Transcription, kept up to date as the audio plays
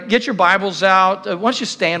get your Bibles out. Why don't you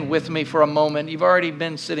stand with me for a moment? You've already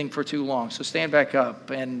been sitting for too long, so stand back up.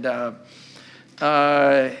 And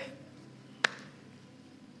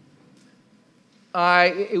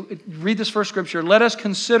read this first scripture. Let us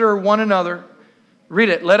consider one another. Read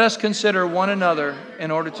it. Let us consider one another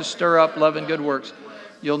in order to stir up love and good works.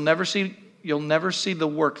 You'll never see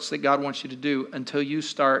the works that God wants you to do until you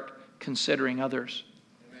start considering others.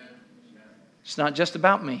 It's not just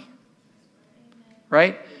about me.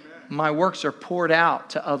 Right? My works are poured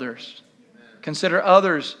out to others. Consider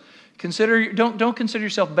others. Don't consider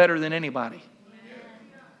yourself better than anybody.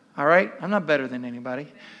 All right? I'm not better than anybody.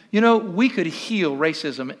 You know, we could heal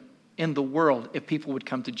racism in the world if people would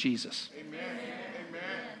come to Jesus.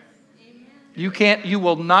 You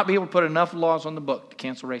will not be able to put enough laws on the book to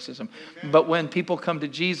cancel racism. But when people come to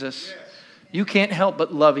Jesus, you can't help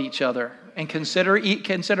but love each other and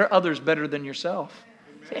consider others better than yourself.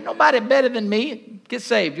 Ain't nobody better than me. Get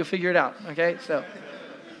saved. You'll figure it out. Okay? So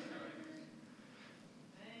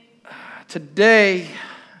today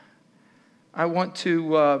I want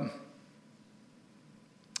to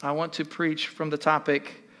preach from the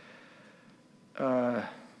topic,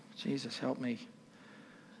 Jesus help me.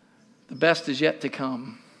 The best is yet to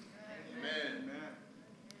come.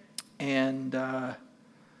 Amen.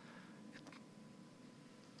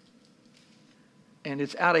 And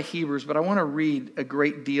it's out of Hebrews, but I want to read a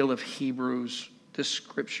great deal of Hebrews, this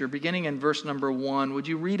scripture, beginning in verse number 1. Would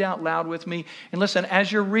you read out loud with me? And listen,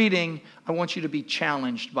 as you're reading, I want you to be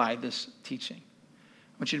challenged by this teaching.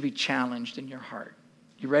 I want you to be challenged in your heart.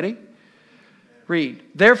 You ready? Read.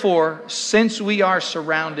 Therefore, since we are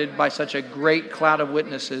surrounded by such a great cloud of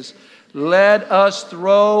witnesses, let us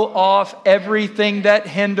throw off everything that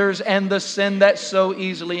hinders and the sin that so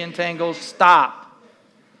easily entangles. Stop.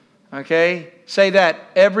 Okay? Say that.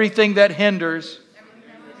 Everything that hinders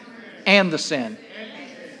and the sin.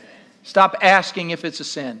 Stop asking if it's a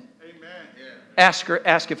sin. Ask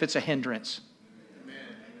if it's a hindrance.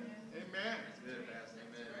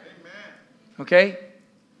 Okay?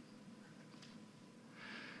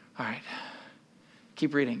 All right.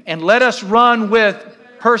 Keep reading. And let us run with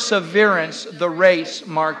perseverance the race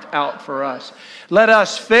marked out for us. Let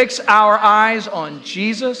us fix our eyes on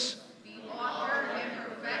Jesus,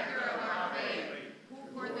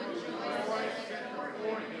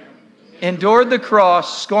 endured the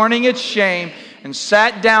cross, scorning its shame, and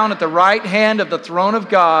sat down at the right hand of the throne of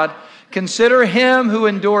God. Consider him who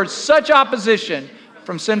endured such opposition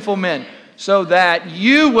from sinful men, so that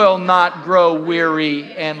you will not grow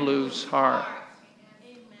weary and lose heart.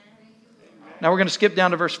 Now we're going to skip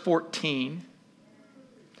down to verse 14.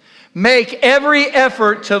 Make every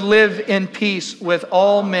effort to live in peace with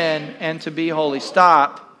all men and to be holy.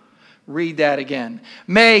 Stop. Read that again.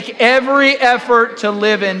 Make every effort to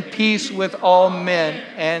live in peace with all men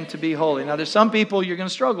and to be holy. Now, there's some people you're going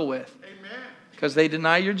to struggle with because they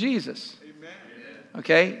deny your Jesus.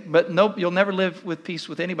 Okay? But nope, you'll never live with peace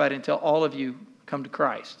with anybody until all of you come to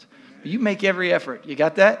Christ. But you make every effort. You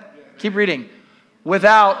got that? Keep reading.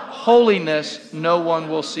 Without holiness, no one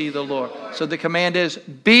will see the Lord. So the command is,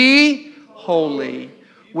 be holy.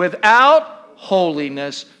 Without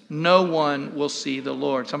holiness, no one will see the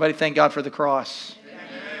Lord. Somebody thank God for the cross.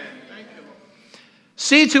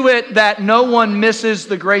 See to it that no one misses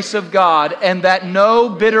the grace of God and that no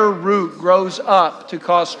bitter root grows up to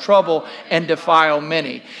cause trouble and defile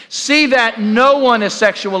many. See that no one is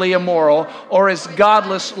sexually immoral or is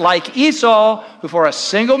godless like Esau, who for a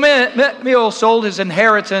single meal sold his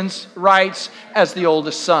inheritance rights as the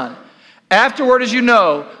oldest son. Afterward, as you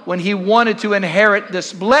know, when he wanted to inherit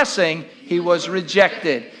this blessing, he was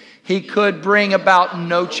rejected. He could bring about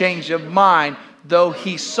no change of mind, though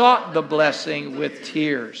he sought the blessing with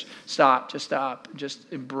tears. Stop.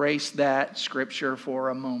 Just embrace that scripture for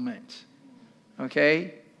a moment.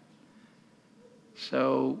 Okay?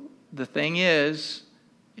 So the thing is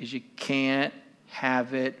you can't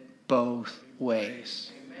have it both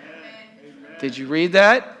ways. Did you read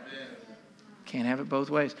that? Can't have it both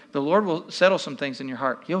ways. The Lord will settle some things in your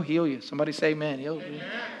heart. He'll heal you. Somebody say amen. You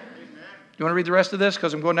want to read the rest of this?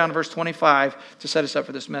 Because I'm going down to verse 25 to set us up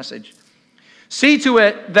for this message. See to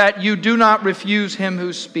it that you do not refuse him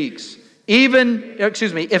who speaks.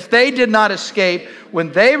 If they did not escape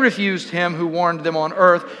when they refused him who warned them on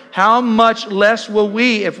earth, how much less will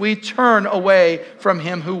we if we turn away from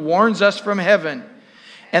him who warns us from heaven?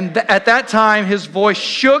 And at that time his voice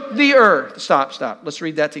shook the earth. Stop. Let's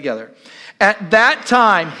read that together. At that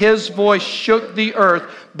time his voice shook the earth,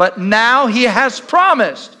 but now he has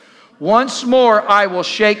promised, once more I will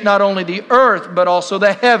shake not only the earth, but also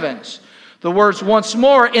the heavens. The words once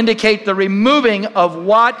more indicate the removing of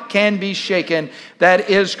what can be shaken, that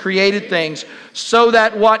is, created things, so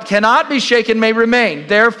that what cannot be shaken may remain.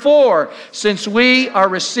 Therefore, since we are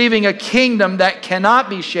receiving a kingdom that cannot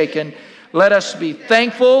be shaken, let us be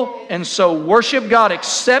thankful and so worship God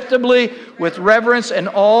acceptably with reverence and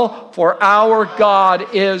awe, for our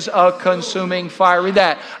God is a consuming fire. Read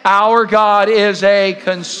that. Our God is a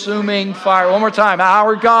consuming fire. One more time.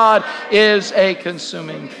 Our God is a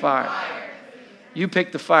consuming fire. You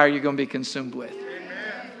pick the fire you're going to be consumed with.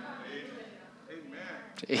 Amen.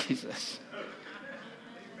 Jesus.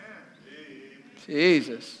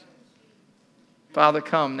 Jesus. Father,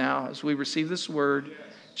 come now as we receive this word.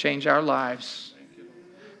 Change our lives.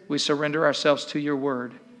 We surrender ourselves to your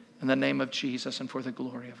word in the name of Jesus and for the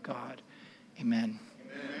glory of God. Amen.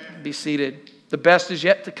 Amen. Be seated. The best is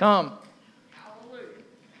yet to come.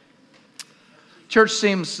 Church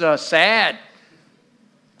seems sad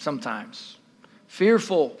sometimes.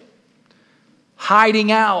 Fearful,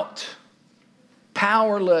 hiding out,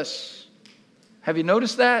 powerless. Have you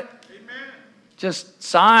noticed that? Amen. Just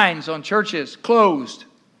signs on churches, closed,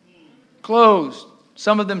 closed.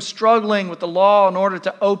 Some of them struggling with the law in order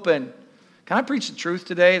to open. Can I preach the truth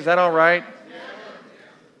today? Is that all right? Yeah.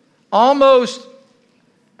 Almost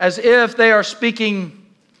as if they are speaking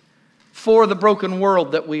for the broken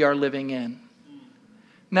world that we are living in.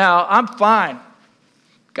 Now, I'm fine.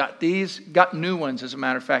 Got new ones, as a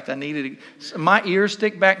matter of fact. My ears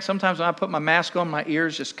stick back. Sometimes when I put my mask on, my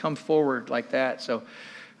ears just come forward like that. So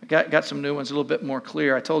I got some new ones a little bit more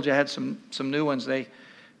clear. I told you I had some new ones. They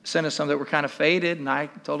sent us some that were kind of faded, and I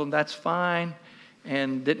told them that's fine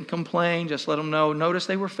and didn't complain. Just let them know. Notice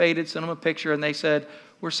they were faded, sent them a picture, and they said,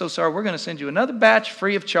 we're so sorry. We're going to send you another batch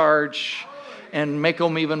free of charge and make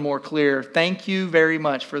them even more clear. Thank you very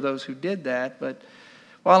much for those who did that. But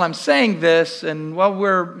while I'm saying this, and while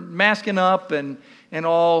we're masking up and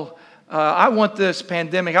all, I want this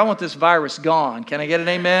pandemic, I want this virus gone. Can I get an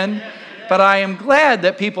amen? But I am glad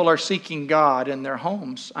that people are seeking God in their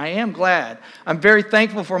homes. I am glad. I'm very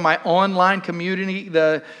thankful for my online community,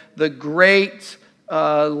 the great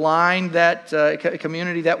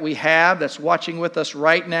community that we have that's watching with us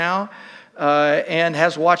right now and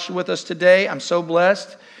has watched with us today. I'm so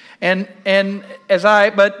blessed.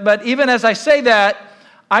 But even as I say that,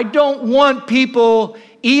 I don't want people,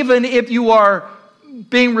 even if you are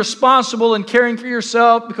being responsible and caring for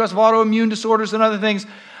yourself because of autoimmune disorders and other things,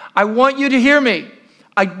 I want you to hear me.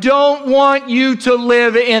 I don't want you to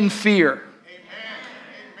live in fear. Amen.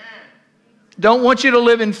 Don't want you to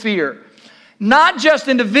live in fear. Not just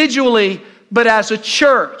individually, but as a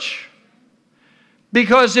church.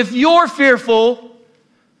 Because if you're fearful,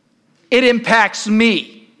 it impacts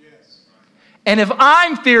me. And if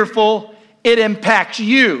I'm fearful, it impacts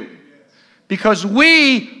you. Because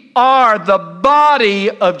we are the body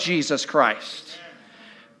of Jesus Christ.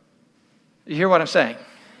 You hear what I'm saying?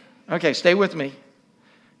 Okay, stay with me.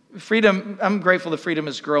 Freedom, I'm grateful that freedom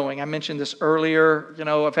is growing. I mentioned this earlier. You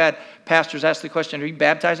know, I've had pastors ask the question, are you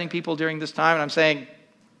baptizing people during this time? And I'm saying,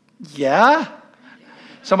 yeah.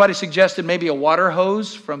 Somebody suggested maybe a water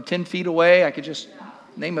hose from 10 feet away. I could just,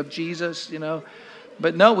 name of Jesus, you know.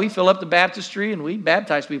 But no, we fill up the baptistry and we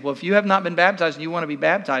baptize people. If you have not been baptized and you want to be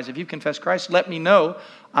baptized, if you confess Christ, let me know.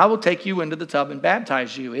 I will take you into the tub and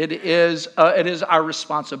baptize you. It is our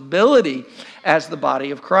responsibility as the body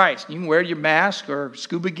of Christ. You can wear your mask or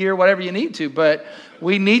scuba gear, whatever you need to, but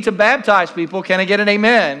we need to baptize people. Can I get an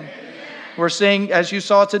amen? Amen. We're seeing, as you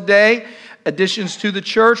saw today, additions to the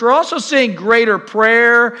church. We're also seeing greater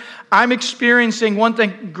prayer. I'm experiencing one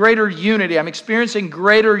thing, greater unity. I'm experiencing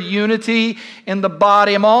greater unity in the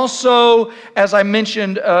body. I'm also, as I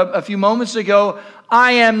mentioned a few moments ago,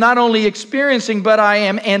 I am not only experiencing, but I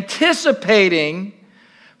am anticipating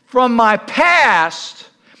from my past,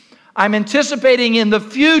 I'm anticipating in the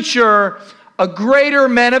future a greater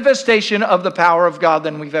manifestation of the power of God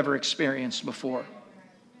than we've ever experienced before.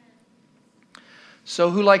 So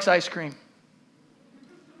who likes ice cream?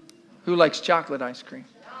 Who likes chocolate ice cream?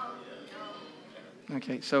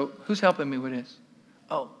 Okay, so who's helping me with this?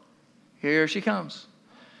 Oh, here she comes.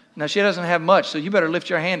 Now, she doesn't have much, so you better lift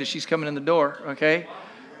your hand as she's coming in the door, okay?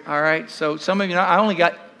 All right, so some of you know, I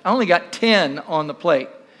only got 10 on the plate.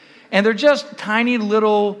 And they're just tiny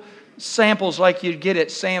little samples like you'd get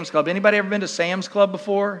at Sam's Club. Anybody ever been to Sam's Club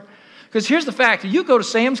before? Because here's the fact. You go to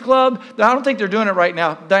Sam's Club, I don't think they're doing it right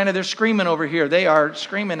now. Dinah, they're screaming over here. They are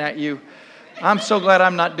screaming at you. I'm so glad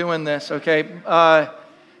I'm not doing this, okay?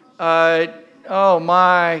 Oh,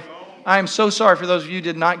 my. I am so sorry for those of you who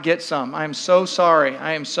did not get some. I am so sorry.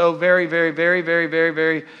 I am so very, very, very, very, very,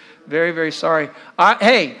 very, very, very sorry.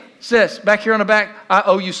 Hey, sis, back here on the back, I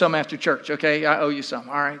owe you some after church, okay? I owe you some.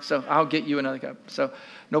 All right, so I'll get you another cup. So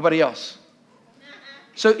nobody else.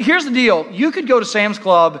 So here's the deal. You could go to Sam's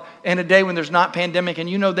Club in a day when there's not pandemic, and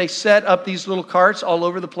you know they set up these little carts all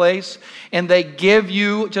over the place, and they give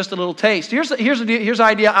you just a little taste. Here's the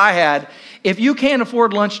idea I had. If you can't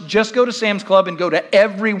afford lunch, just go to Sam's Club and go to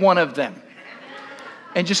every one of them.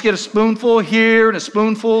 And just get a spoonful here and a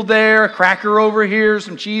spoonful there, a cracker over here,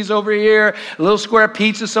 some cheese over here, a little square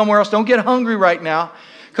pizza somewhere else. Don't get hungry right now,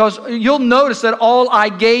 because you'll notice that all I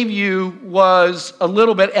gave you was a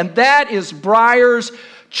little bit, and that is Breyer's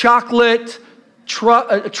chocolate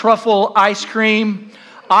truffle ice cream.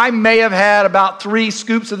 I may have had about 3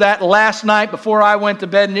 scoops of that last night before I went to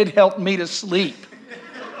bed, and it helped me to sleep.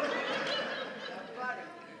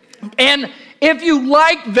 And if you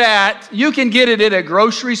like that, you can get it at a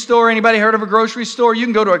grocery store. Anybody heard of a grocery store? You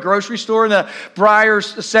can go to a grocery store in the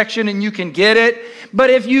Breyers section and you can get it.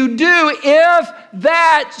 But if you do, if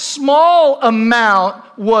that small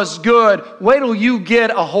amount was good, wait till you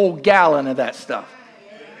get a whole gallon of that stuff.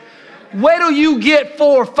 Wait till you get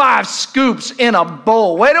 4 or 5 scoops in a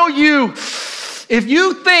bowl. Wait till if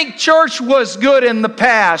you think church was good in the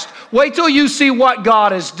past, wait till you see what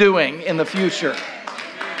God is doing in the future.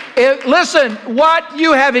 Listen, what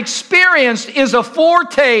you have experienced is a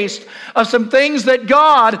foretaste of some things that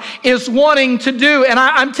God is wanting to do. And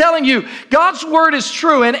I'm telling you, God's Word is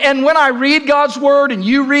true. And when I read God's Word and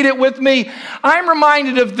you read it with me, I'm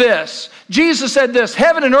reminded of this. Jesus said this,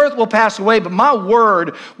 heaven and earth will pass away, but my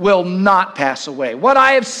word will not pass away. What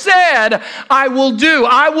I have said, I will do.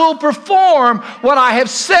 I will perform what I have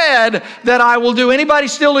said that I will do. Anybody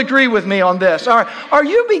still agree with me on this? Are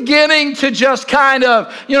you beginning to just kind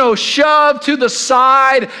of, shove to the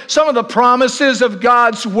side some of the promises of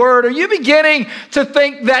God's word? Are you beginning to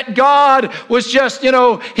think that God was just,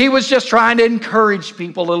 he was just trying to encourage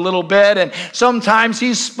people a little bit, and sometimes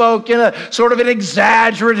he spoke in a sort of an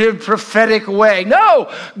exaggerative, prophetic way?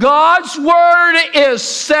 No, God's word is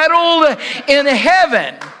settled in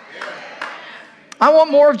heaven. I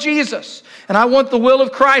want more of Jesus, and I want the will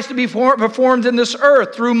of Christ to be performed in this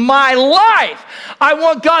earth through my life. I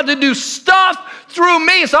want God to do stuff through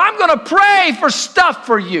me, so I'm going to pray for stuff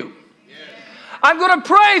for you. I'm going to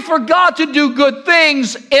pray for God to do good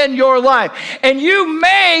things in your life, and you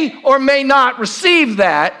may or may not receive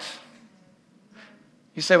that.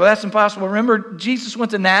 You say, well, that's impossible. Remember, Jesus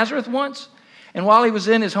went to Nazareth once, and while he was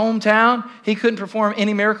in his hometown, he couldn't perform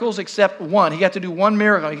any miracles except one. He got to do one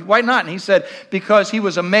miracle. Why not? And he said, because he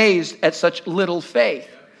was amazed at such little faith.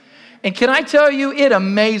 And can I tell you, it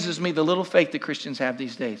amazes me the little faith that Christians have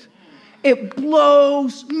these days. It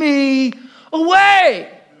blows me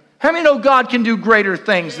away. How many know God can do greater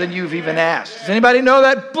things than you've even asked? Does anybody know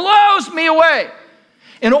that? Blows me away.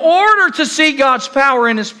 In order to see God's power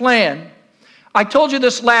in his plan, I told you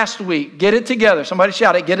this last week. Get it together. Somebody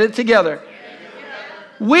shout it. Get it together.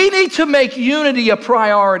 We need to make unity a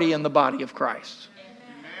priority in the body of Christ.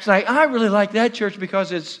 It's like, I really like that church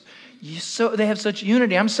because they have such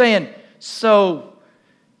unity. I'm saying, so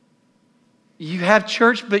you have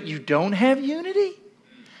church but you don't have unity?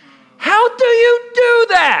 How do you do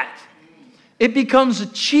that? It becomes a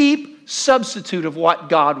cheap substitute of what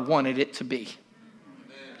God wanted it to be.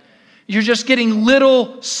 You're just getting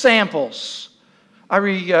little samples. I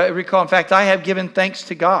recall, in fact, I have given thanks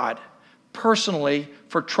to God personally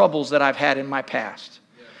for troubles that I've had in my past.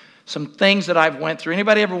 Some things that I've went through.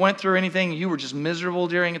 Anybody ever went through anything? You were just miserable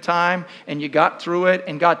during a time and you got through it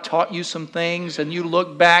and God taught you some things and you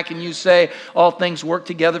look back and you say, all things work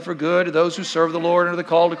together for good to those who serve the Lord and are the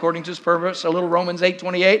called according to his purpose. A little Romans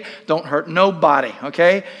 8:28, don't hurt nobody,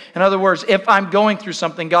 okay? In other words, if I'm going through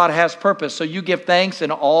something, God has purpose. So you give thanks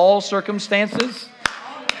in all circumstances.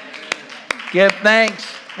 Give thanks.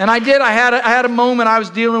 And I did. I had a moment. I was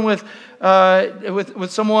dealing with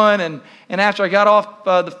someone, and after I got off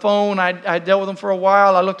the phone, I dealt with them for a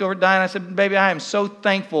while. I looked over at Diane. I said, baby, I am so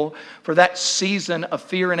thankful for that season of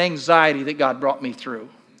fear and anxiety that God brought me through.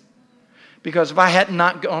 Because if I had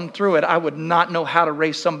not gone through it, I would not know how to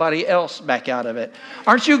raise somebody else back out of it.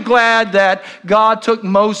 Aren't you glad that God took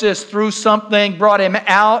Moses through something, brought him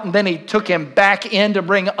out, and then he took him back in to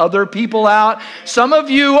bring other people out? Some of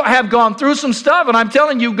you have gone through some stuff, and I'm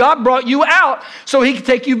telling you, God brought you out so he could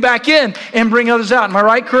take you back in and bring others out. Am I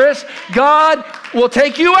right, Chris? God will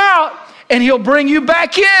take you out and he'll bring you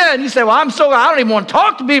back in. You say, well, I don't even want to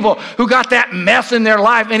talk to people who got that mess in their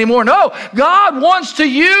life anymore. No, God wants to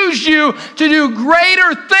use you to do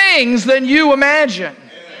greater things than you imagine.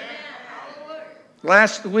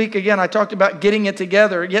 Last week, again, I talked about getting it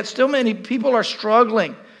together, yet still many people are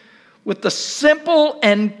struggling with the simple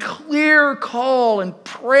and clear call and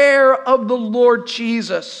prayer of the Lord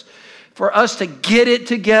Jesus for us to get it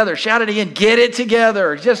together. Shout it again, get it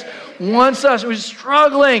together. Just wants us, we're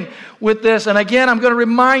struggling with this. And again, I'm going to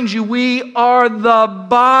remind you, we are the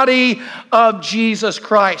body of Jesus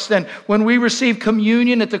Christ. And when we receive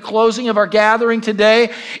communion at the closing of our gathering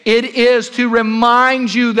today, it is to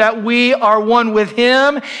remind you that we are one with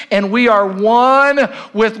Him and we are one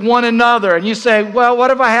with one another. And you say, well, what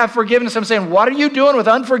if I have forgiveness? I'm saying, what are you doing with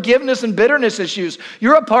unforgiveness and bitterness issues?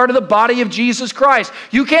 You're a part of the body of Jesus Christ.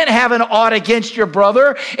 You can't have an ought against your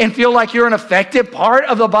brother and feel like you're an effective part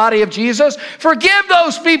of the body of Jesus. Forgive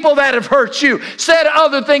those people that have hurt you, said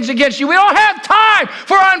other things against you. We don't have time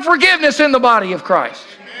for unforgiveness in the body of Christ.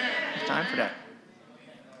 There's time for that.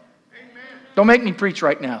 Don't make me preach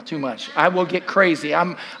right now too much. I will get crazy.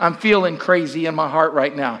 I'm feeling crazy in my heart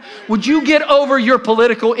right now. Would you get over your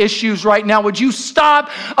political issues right now? Would you stop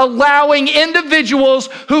allowing individuals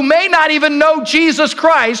who may not even know Jesus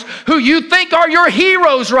Christ, who you think are your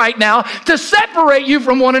heroes right now, to separate you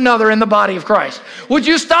from one another in the body of Christ? Would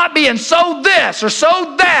you stop being so this or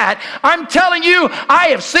so that? I'm telling you, I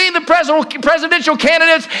have seen the presidential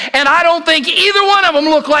candidates, and I don't think either one of them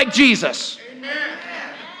look like Jesus.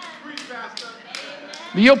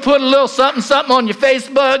 You'll put a little something on your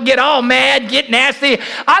Facebook, get all mad, get nasty.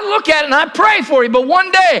 I look at it and I pray for you, but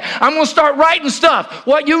one day I'm going to start writing stuff.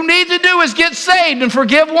 What you need to do is get saved and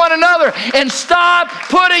forgive one another and stop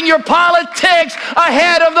putting your politics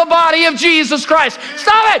ahead of the body of Jesus Christ.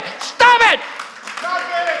 Stop it! Stop it!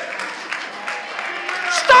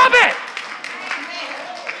 Stop it!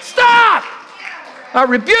 Stop! I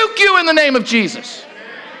rebuke you in the name of Jesus.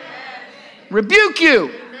 Rebuke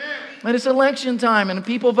you. But it's election time and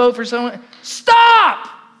people vote for someone. Stop!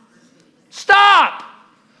 Stop!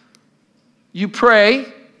 You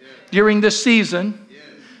pray during this season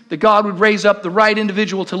that God would raise up the right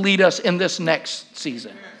individual to lead us in this next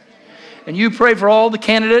season. And you pray for all the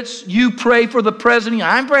candidates. You pray for the president.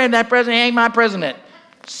 I'm praying that president ain't my president.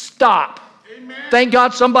 Stop. Thank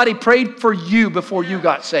God somebody prayed for you before you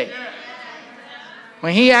got saved.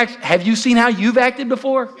 When he acts, have you seen how you've acted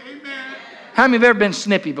before? How many have ever been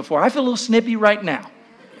snippy before? I feel a little snippy right now.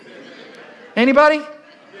 Anybody?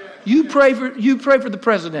 You pray for the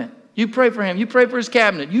president. You pray for him. You pray for his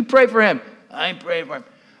cabinet. You pray for him. I ain't praying for him.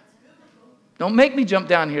 Don't make me jump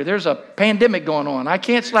down here. There's a pandemic going on. I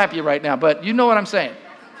can't slap you right now, but you know what I'm saying.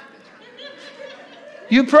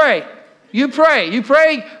 You pray. You pray. You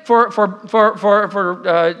pray for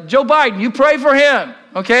Joe Biden. You pray for him.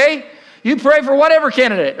 Okay? You pray for whatever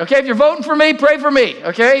candidate. Okay? If you're voting for me, pray for me.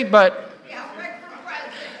 Okay? But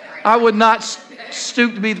I would not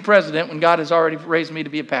stoop to be the president when God has already raised me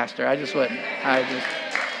to be a pastor. I just wouldn't.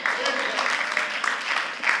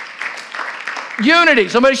 Unity.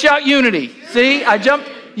 Somebody shout unity. See, I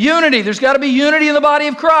jumped. Unity. There's got to be unity in the body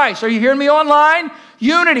of Christ. Are you hearing me online?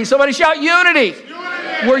 Unity. Somebody shout unity.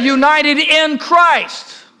 We're united in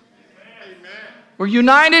Christ. We're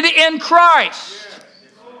united in Christ.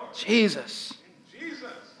 Jesus.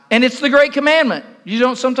 And it's the great commandment. You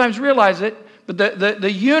don't sometimes realize it. But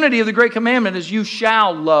the unity of the great commandment is you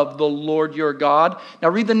shall love the Lord your God. Now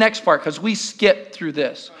read the next part because we skipped through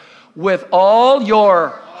this. With all your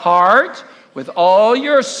heart, with all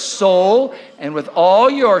your soul, and with all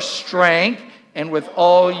your strength, and with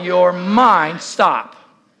all your mind. Stop.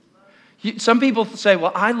 Some people say,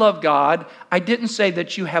 well, I love God. I didn't say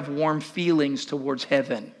that you have warm feelings towards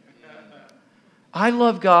heaven. I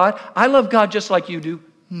love God. I love God just like you do.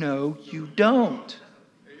 No, you don't.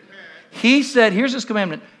 He said, here's his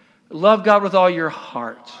commandment. Love God with all your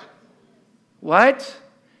heart. What?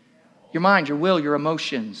 Your mind, your will, your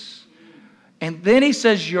emotions. And then he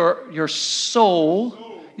says your soul.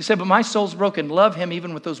 You say, but my soul's broken. Love him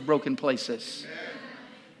even with those broken places.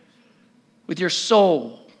 With your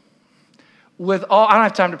soul. With all, I don't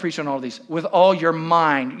have time to preach on all of these. With all your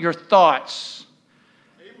mind, your thoughts.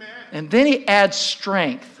 And then he adds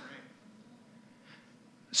strength.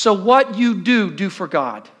 So what you do for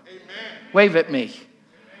God. Wave at me.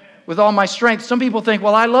 With all my strength. Some people think,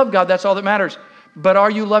 well, I love God. That's all that matters. But are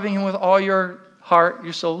you loving him with all your heart,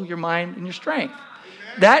 your soul, your mind, and your strength?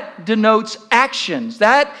 That denotes actions.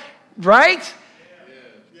 That, right?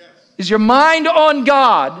 Is your mind on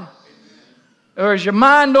God? Or is your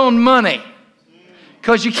mind on money?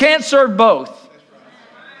 Because you can't serve both.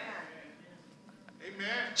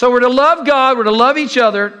 So we're to love God. We're to love each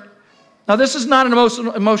other. Now, this is not an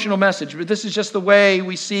emotional message, but this is just the way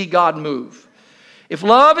we see God move. If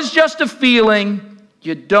love is just a feeling,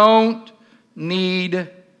 you don't need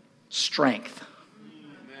strength.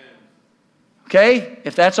 Okay?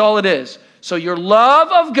 If that's all it is. So your love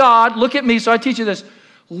of God, look at me, so I teach you this.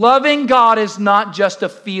 Loving God is not just a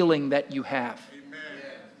feeling that you have.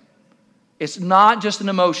 It's not just an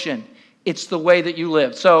emotion. It's the way that you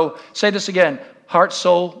live. So say this again. Heart,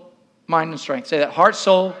 soul, mind, and strength. Say that. Heart,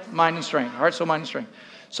 soul, mind, and strength. Heart, soul, mind, and strength.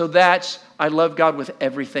 So that's, I love God with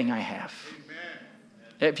everything I have.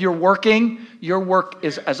 If you're working, your work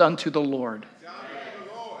is as unto the Lord.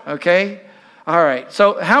 Okay? All right.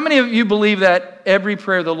 So how many of you believe that every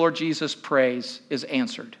prayer the Lord Jesus prays is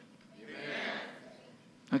answered?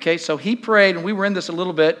 Okay, so he prayed, and we were in this a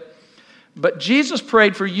little bit, but Jesus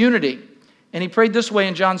prayed for unity. And he prayed this way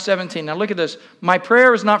in John 17. Now look at this. My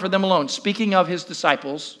prayer is not for them alone. Speaking of his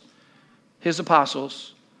disciples, his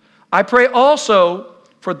apostles. I pray also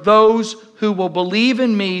for those who will believe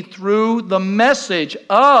in me through the message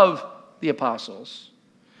of the apostles,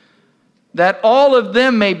 that all of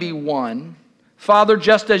them may be one. Father,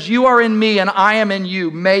 just as you are in me and I am in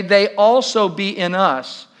you, may they also be in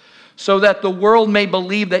us, so that the world may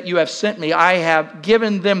believe that you have sent me. I have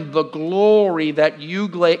given them the glory that you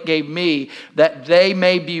gave me, that they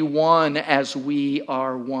may be one as we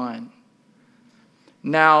are one.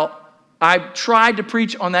 Now, I've tried to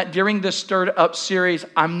preach on that during this Stirred Up series.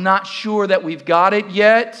 I'm not sure that we've got it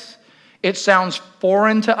yet. It sounds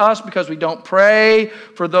foreign to us because we don't pray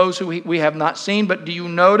for those who we have not seen. But do you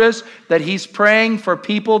notice that he's praying for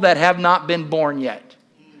people that have not been born yet?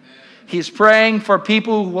 He's praying for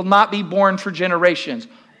people who will not be born for generations.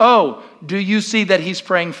 Oh, do you see that he's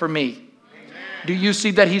praying for me? Do you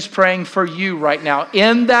see that he's praying for you right now?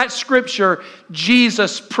 In that scripture,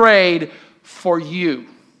 Jesus prayed for you.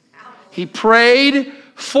 He prayed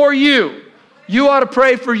for you. You ought to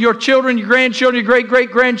pray for your children, your grandchildren, your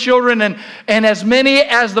great-great-grandchildren, and as many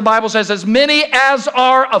as the Bible says, as many as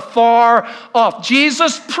are afar off.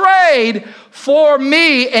 Jesus prayed for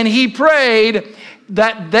me, and he prayed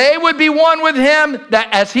that they would be one with him, that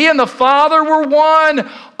as he and the Father were one,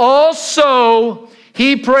 also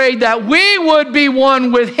he prayed that we would be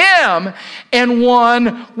one with him and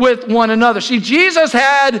one with one another. See, Jesus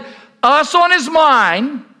had us on his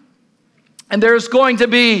mind, and there's going to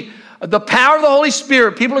be the power of the Holy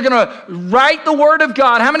Spirit. People are going to write the Word of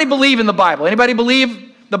God. How many believe in the Bible? Anybody believe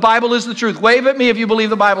the Bible is the truth? Wave at me if you believe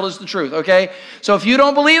the Bible is the truth, okay? So if you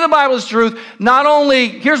don't believe the Bible is the truth, not only,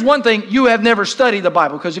 here's one thing, you have never studied the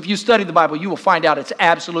Bible, because if you study the Bible, you will find out it's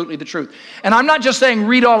absolutely the truth. And I'm not just saying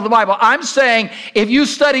read all of the Bible. I'm saying if you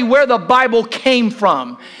study where the Bible came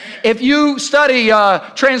from, if you study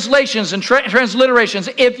translations and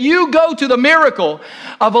transliterations, if you go to the miracle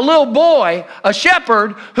of a little boy, a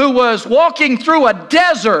shepherd, who was walking through a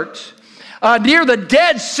desert near the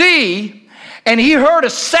Dead Sea, and he heard a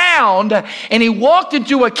sound, and he walked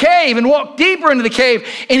into a cave and walked deeper into the cave,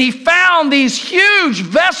 and he found these huge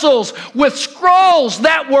vessels with scrolls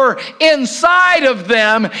that were inside of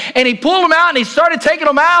them, and he pulled them out and he started taking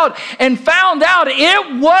them out and found out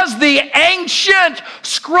it was the ancient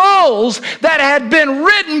scrolls that had been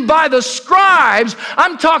written by the scribes.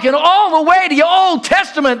 I'm talking all the way to the Old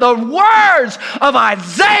Testament, the words of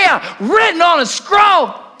Isaiah written on a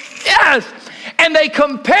scroll. Yes. And they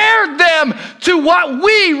compared them to what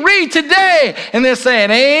we read today. And they're saying,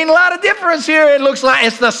 ain't a lot of difference here. It looks like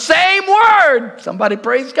it's the same word. Somebody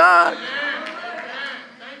praise God.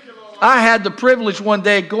 I had the privilege one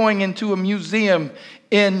day going into a museum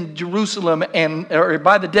in Jerusalem or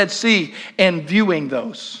by the Dead Sea and viewing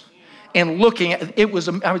those. And looking at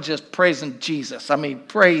it, I was just praising Jesus. I mean,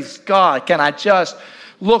 praise God. Can I just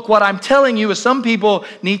look? What I'm telling you is some people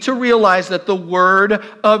need to realize that the Word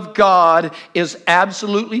of God is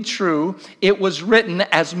absolutely true. It was written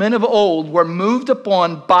as men of old were moved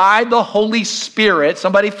upon by the Holy Spirit.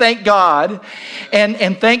 Somebody thank God.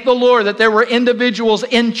 And thank the Lord that there were individuals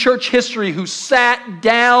in church history who sat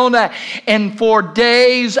down and for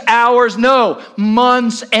days, hours, no,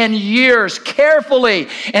 months and years carefully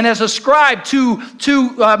and as a scribe to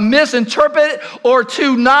misinterpret or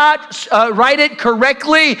to not write it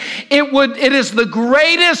correctly. It is the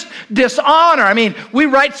greatest dishonor. I mean, we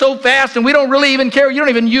write so fast and we don't really even care. You don't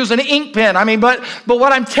even use an ink pen. I mean, but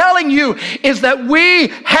what I'm telling you is that we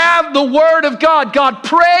have the Word of God. God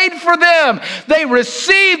prayed for them. They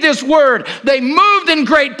received His Word. They moved in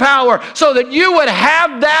great power so that you would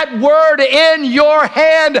have that Word in your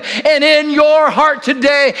hand and in your heart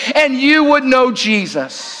today, and you would know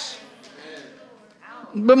Jesus.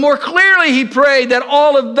 But more clearly, He prayed that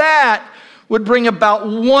all of that would bring about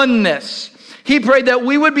oneness. He prayed that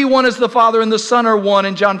we would be one as the Father and the Son are one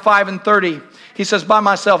in John 5:30. He says, by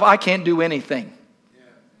myself, I can't do anything.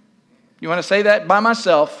 You want to say that? By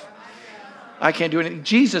myself, I can't do anything.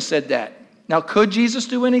 Jesus said that. Now, could Jesus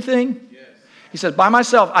do anything? He says, by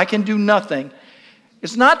myself, I can do nothing.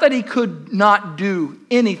 It's not that he could not do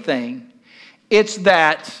anything. It's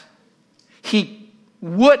that he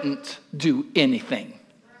wouldn't do anything.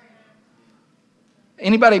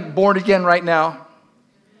 Anybody born again right now?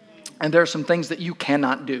 And there are some things that you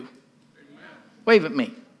cannot do. Wave at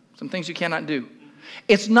me. Some things you cannot do.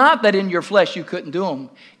 It's not that in your flesh you couldn't do them.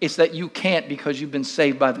 It's that you can't because you've been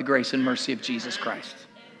saved by the grace and mercy of Jesus Christ.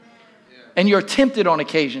 And you're tempted on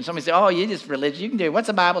occasion. Somebody say, oh, you're just religious. You can do it. What's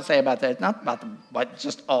the Bible say about that? It's not about what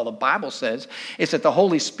just all the Bible says. It's that the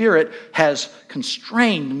Holy Spirit has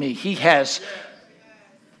constrained me. He has.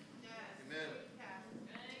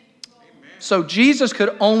 So Jesus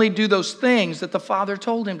could only do those things that the Father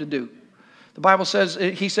told him to do. The Bible says,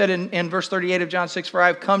 he said in verse 38 of John 6, for I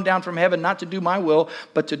have come down from heaven not to do my will,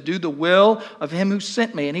 but to do the will of him who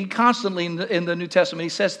sent me. And he constantly in the New Testament, he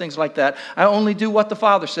says things like that. I only do what the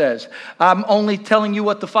Father says. I'm only telling you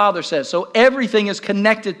what the Father says. So everything is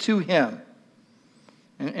connected to him.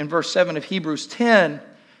 In verse 7 of Hebrews 10,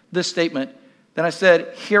 this statement, then I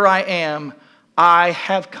said, here I am. I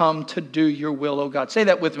have come to do your will, O God. Say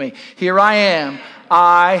that with me. Here I am.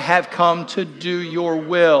 I have come to do your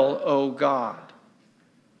will, O God.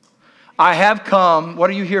 I have come. What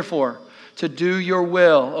are you here for? To do your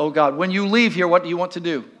will, O God. When you leave here, what do you want to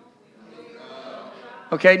do?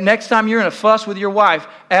 Okay, next time you're in a fuss with your wife,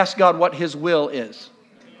 ask God what his will is.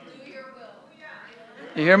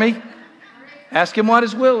 You hear me? Ask him what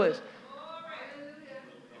his will is.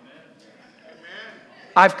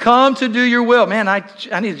 I've come to do your will. Man, I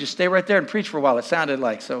need to just stay right there and preach for a while, it sounded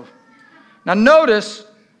like. So, now notice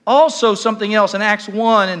also something else in Acts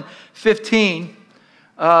 1 and 15.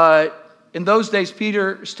 In those days,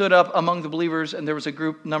 Peter stood up among the believers, and there was a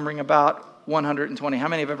group numbering about 120. How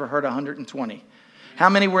many have ever heard 120? How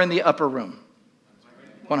many were in the upper room?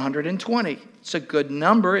 120. It's a good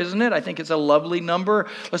number, isn't it? I think it's a lovely number.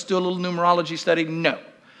 Let's do a little numerology study. No.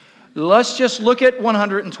 Let's just look at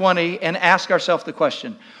 120 and ask ourselves the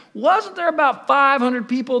question, wasn't there about 500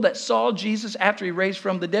 people that saw Jesus after he raised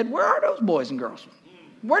from the dead? Where are those boys and girls?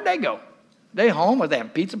 Where'd they go? They home? Or they have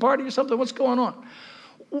a pizza party or something? What's going on?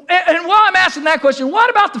 And while I'm asking that question, what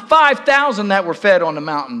about the 5,000 that were fed on the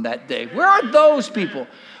mountain that day? Where are those people?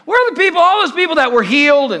 Where are the people, all those people that were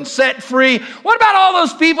healed and set free? What about all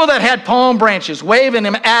those people that had palm branches waving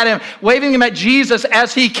them at Jesus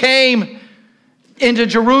as he came into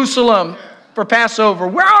Jerusalem for Passover?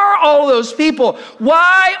 Where are all those people?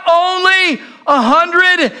 Why only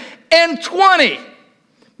 120?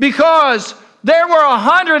 Because there were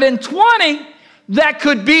 120 that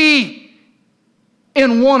could be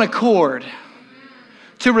in one accord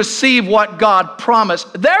to receive what God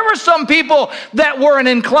promised. There were some people that weren't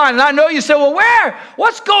inclined. And I know you say, well,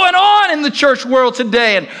 what's going on in the church world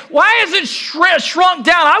today? And why is it shrunk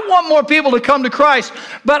down? I want more people to come to Christ.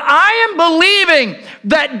 But I am believing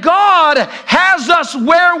that God has us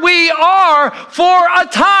where we are for a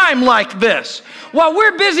time like this. While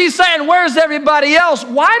we're busy saying, where's everybody else?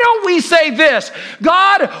 Why don't we say this?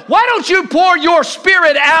 God, why don't you pour your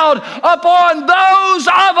Spirit out upon those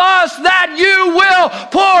of us that you will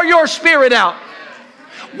pour your Spirit out?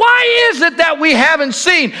 Why is it that we haven't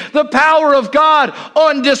seen the power of God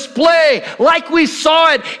on display like we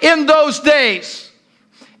saw it in those days?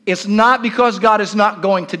 It's not because God is not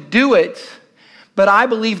going to do it, but I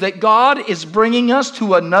believe that God is bringing us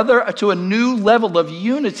to a new level of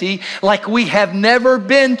unity like we have never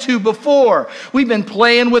been to before. We've been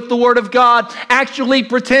playing with the Word of God, actually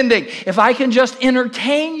pretending. If I can just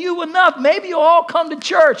entertain you enough, maybe you'll all come to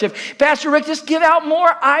church. If Pastor Rick just give out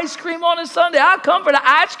more ice cream on a Sunday, I'll come for the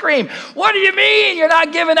ice cream. What do you mean you're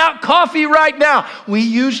not giving out coffee right now? We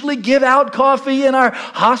usually give out coffee in our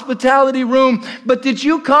hospitality room. But did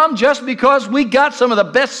you come just because we got some of the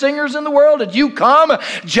best singers in the world? Did you come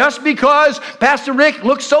just because Pastor Rick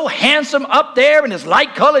looks so handsome up there in his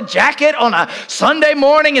light-colored jacket on a Sunday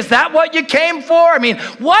morning? Is that what you came for? I mean,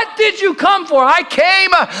 what did you come for? I came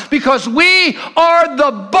because we are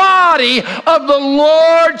the body of the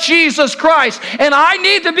Lord Jesus Christ, and I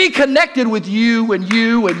need to be connected with you and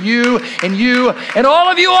you and you and you and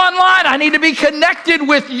all of you online. I need to be connected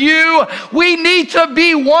with you. We need to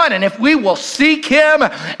be one, and if we will seek Him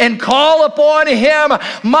and call upon Him,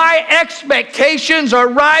 my expectations are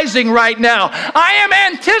rising right now. I am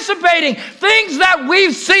anticipating things that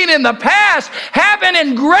we've seen in the past happen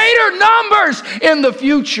in greater numbers in the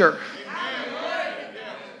future.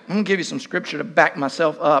 I'm going to give you some scripture to back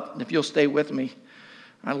myself up, if you'll stay with me.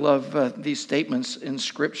 I love these statements in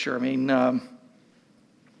Scripture. I mean,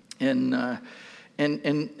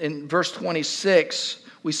 in verse 26,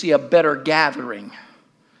 we see a better gathering.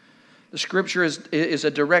 The scripture is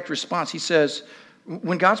a direct response. He says,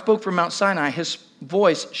 when God spoke from Mount Sinai, his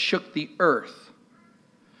voice shook the earth.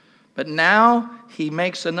 But now he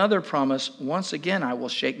makes another promise. Once again, I will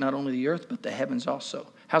shake not only the earth, but the heavens also.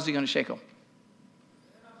 How's he going to shake them?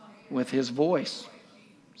 With his voice.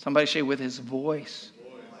 Somebody say, with his voice.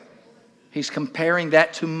 He's comparing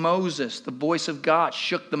that to Moses. The voice of God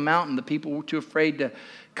shook the mountain. The people were too afraid to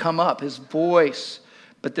come up. His voice.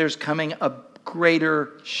 But there's coming a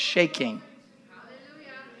greater shaking.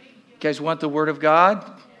 You guys want the word of God?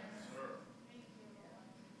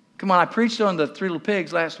 Come on, I preached on the 3 little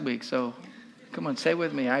pigs last week, so come on, say it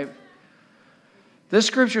with me. This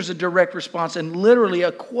scripture is a direct response and literally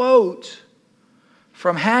a quote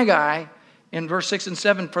from Haggai in verse 6 and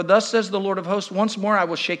 7. For thus says the Lord of hosts, once more I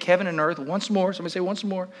will shake heaven and earth. Once more, somebody say once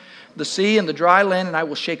more. The sea and the dry land, and I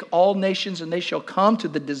will shake all nations, and they shall come to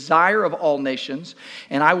the desire of all nations,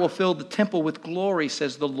 and I will fill the temple with glory,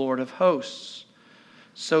 says the Lord of hosts.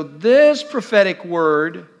 So this prophetic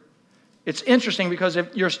word, it's interesting because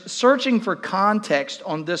if you're searching for context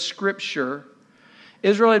on this scripture,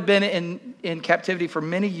 Israel had been in captivity for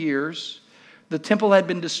many years. The temple had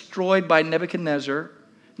been destroyed by Nebuchadnezzar.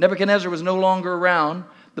 Nebuchadnezzar was no longer around.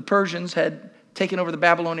 The Persians had taken over the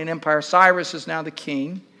Babylonian Empire. Cyrus is now the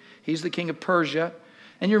king. He's the king of Persia.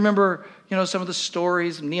 And you remember, some of the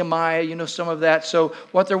stories, Nehemiah, some of that. So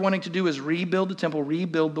what they're wanting to do is rebuild the temple,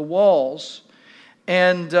 rebuild the walls.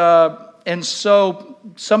 And so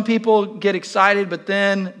some people get excited, but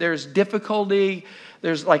then there's difficulty.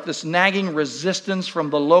 There's like this nagging resistance from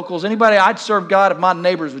the locals. I'd serve God if my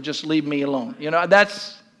neighbors would just leave me alone.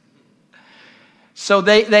 So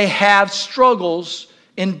they have struggles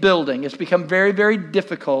in building. It's become very, very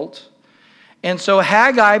difficult. And so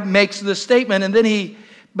Haggai makes this statement, and then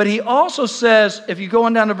but he also says, if you go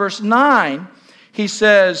on down to verse 9, he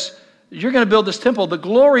says, you're going to build this temple. The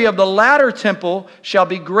glory of the latter temple shall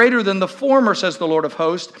be greater than the former, says the Lord of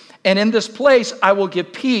hosts. And in this place I will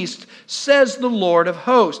give peace, says the Lord of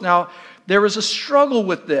hosts. Now, there is a struggle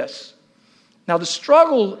with this. Now, the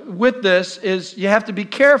struggle with this is you have to be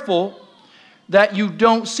careful that you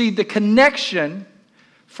don't see the connection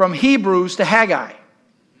from Hebrews to Haggai.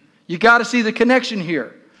 You got to see the connection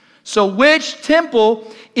here. So which temple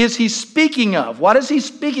is he speaking of? What is he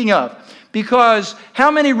speaking of? Because how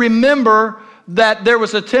many remember that there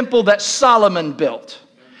was a temple that Solomon built?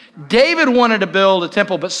 David wanted to build a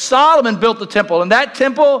temple, but Solomon built the temple. And that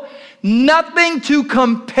temple, nothing to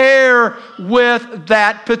compare with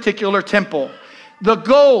that particular temple. The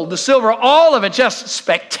gold, the silver, all of it just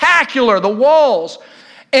spectacular. The walls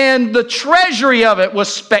and the treasury of it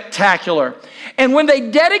was spectacular. And when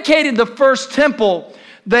they dedicated the first temple,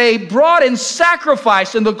 they brought in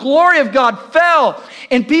sacrifice, and the glory of God fell,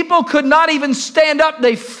 and people could not even stand up.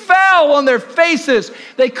 They fell on their faces.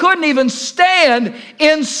 They couldn't even stand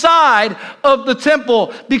inside of the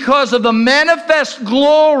temple because of the manifest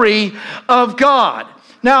glory of God.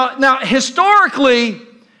 Now historically,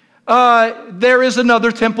 there is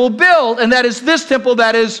another temple built, and that is this temple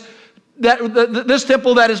this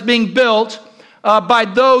temple that is being built by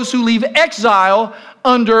those who leave exile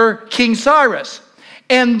under King Cyrus.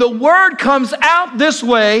 And the word comes out this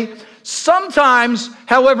way. Sometimes,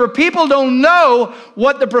 however, people don't know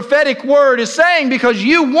what the prophetic word is saying because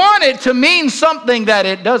you want it to mean something that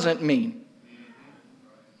it doesn't mean.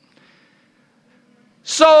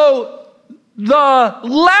 So the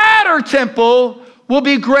latter temple will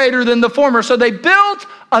be greater than the former. So they built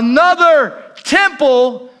another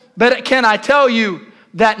temple, but can I tell you,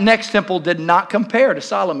 that next temple did not compare to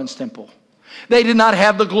Solomon's temple. They did not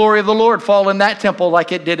have the glory of the Lord fall in that temple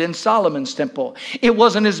like it did in Solomon's temple. It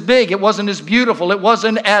wasn't as big. It wasn't as beautiful. It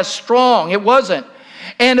wasn't as strong. It wasn't.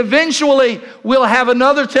 And eventually we'll have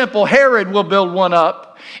another temple. Herod will build one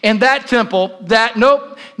up. And that temple,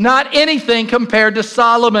 not anything compared to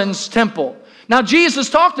Solomon's temple. Now, Jesus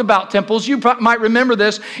talked about temples. You might remember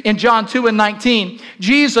this in John 2:19.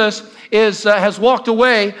 Jesus has walked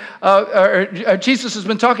away. Jesus has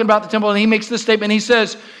been talking about the temple, and he makes this statement. He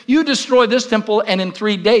says, you destroy this temple, and in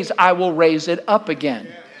 3 days I will raise it up again.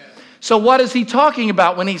 So what is he talking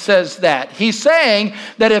about when he says that? He's saying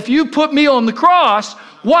that if you put me on the cross,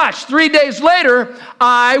 watch, 3 days later,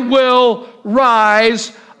 I will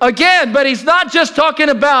rise again. But he's not just talking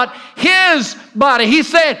about his body. He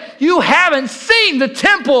said, you haven't seen the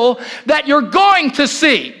temple that you're going to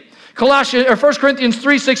see. Colossians or 1 Corinthians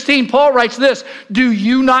 3:16, Paul writes this, do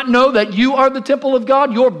you not know that you are the temple of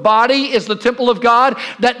God? Your body is the temple of God,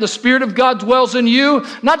 that the Spirit of God dwells in you.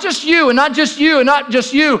 Not just you, and not just you, and not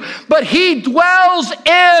just you, but He dwells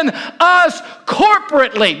in us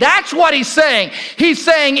corporately. That's what he's saying. He's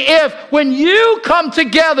saying if when you come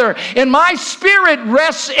together and my Spirit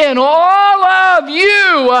rests in all of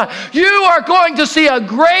you, you are going to see a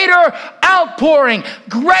greater outpouring,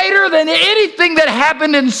 greater than anything that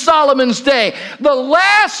happened in Solomon's day. The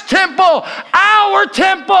last temple, our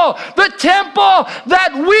temple, the temple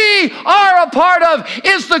that we are a part of,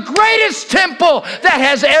 is the greatest temple that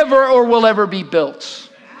has ever or will ever be built.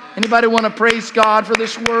 Anybody want to praise God for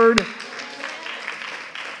this word?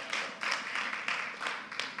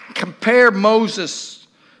 Compare Moses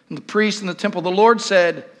and the priest in the temple. The Lord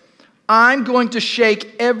said, I'm going to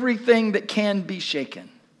shake everything that can be shaken.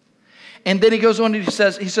 And then he goes on and he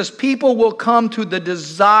says, people will come to the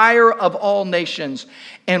desire of all nations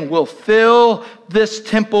and will fill this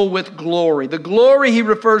temple with glory. The glory he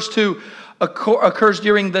refers to occurs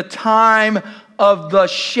during the time of the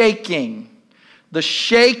shaking. The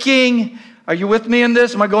shaking, are you with me in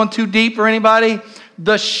this? Am I going too deep for anybody?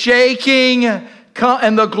 The shaking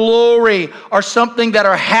and the glory are something that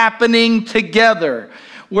are happening together,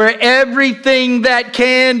 where everything that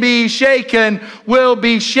can be shaken will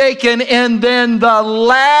be shaken, and then the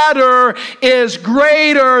latter is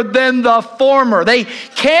greater than the former. They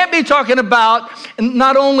can't be talking about,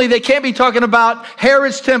 not only they can't be talking about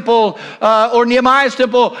Herod's temple or Nehemiah's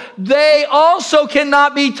temple, they also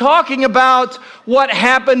cannot be talking about what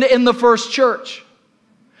happened in the first church.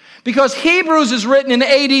 Because Hebrews is written in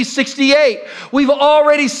AD 68. We've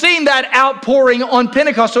already seen that outpouring on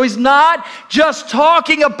Pentecost. So he's not just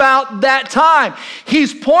talking about that time.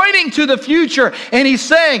 He's pointing to the future, and he's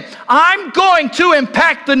saying, I'm going to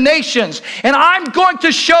impact the nations, and I'm going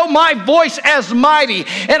to show my voice as mighty,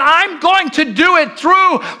 and I'm going to do it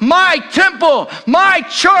through my temple, my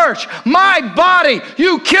church, my body.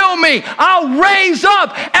 You kill me, I'll raise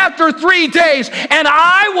up after 3 days, and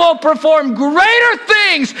I will perform greater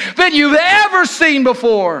things than you've ever seen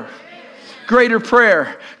before. Greater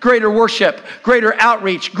prayer, greater worship, greater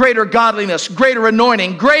outreach, greater godliness, greater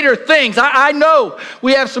anointing, greater things. I know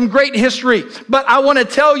we have some great history, but I want to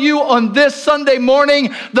tell you on this Sunday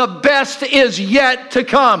morning, the best is yet to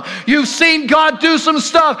come. You've seen God do some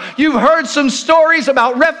stuff. You've heard some stories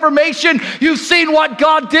about Reformation. You've seen what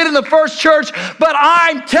God did in the first church, but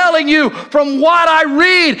I'm telling you from what I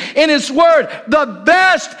read in His Word, the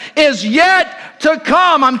best is yet to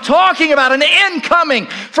come. I'm talking about an incoming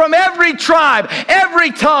from every tribe, every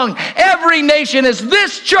tongue, every nation, as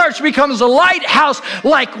this church becomes a lighthouse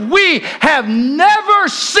like we have never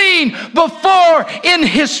seen before in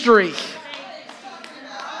history.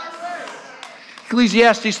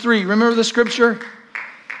 Ecclesiastes 3, remember the scripture?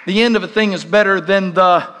 The end of a thing is better than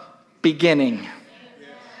the beginning.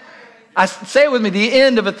 Say it with me, the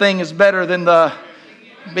end of a thing is better than the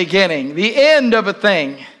beginning. The end of a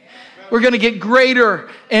thing. We're going to get greater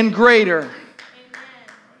and greater.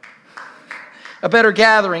 A better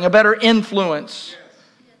gathering, a better influence.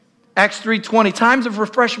 Acts 3:20, times of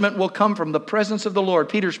refreshment will come from the presence of the Lord.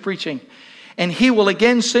 Peter's preaching. And He will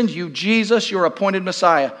again send you Jesus, your appointed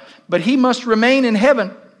Messiah. But He must remain in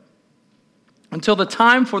heaven until the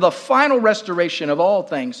time for the final restoration of all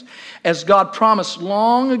things, as God promised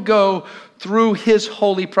long ago through His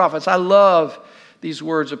holy prophets. I love these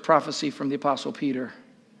words of prophecy from the Apostle Peter.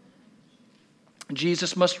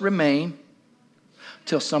 Jesus must remain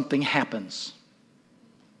till something happens.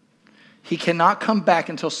 He cannot come back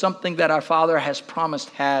until something that our Father has promised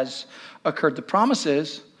has occurred. The promise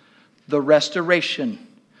is the restoration,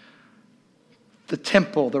 the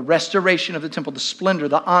temple, the restoration of the temple, the splendor,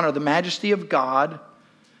 the honor, the majesty of God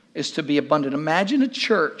is to be abundant. Imagine a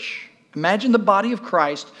church, imagine the body of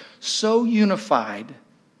Christ so unified,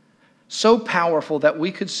 so powerful that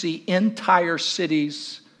we could see entire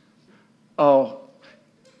cities,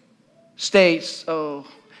 states,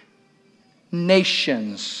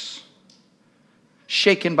 nations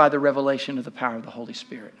shaken by the revelation of the power of the Holy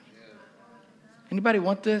Spirit. Anybody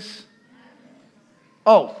want this?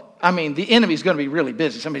 The enemy's going to be really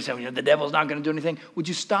busy. Somebody said, the devil's not going to do anything. Would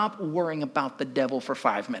you stop worrying about the devil for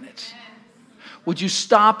 5 minutes? Would you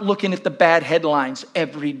stop looking at the bad headlines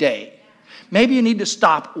every day? Maybe you need to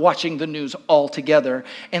stop watching the news altogether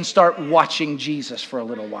and start watching Jesus for a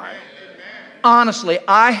little while. Honestly,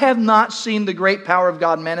 I have not seen the great power of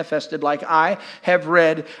God manifested like I have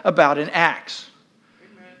read about in Acts.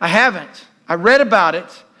 I haven't. I read about it.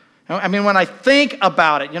 I mean, when I think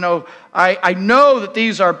about it, I know that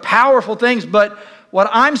these are powerful things, but what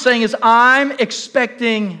I'm saying is I'm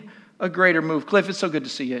expecting a greater move. Cliff, it's so good to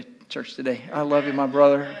see you at church today. I love you, my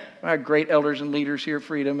brother. I have great elders and leaders here at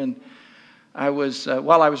Freedom. And I was,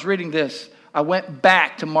 while I was reading this, I went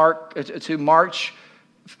back to March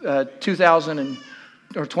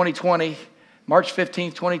 2020, March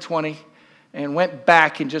 15th, 2020, and went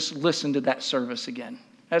back and just listened to that service again.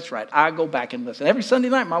 That's right. I go back and listen. Every Sunday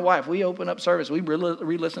night, my wife, we open up service. We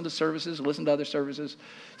re-listen to services, listen to other services.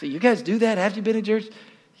 So you guys do that? Have you been in church?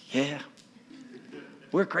 Yeah.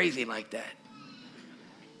 We're crazy like that.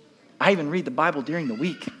 I even read the Bible during the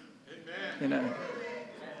week. You know.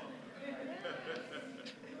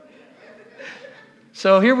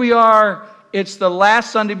 So here we are. It's the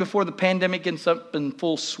last Sunday before the pandemic gets up in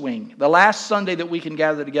full swing. The last Sunday that we can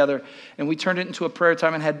gather together. And we turned it into a prayer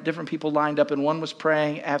time and had different people lined up. And one was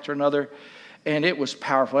praying after another. And it was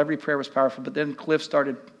powerful. Every prayer was powerful. But then Cliff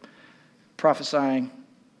started prophesying.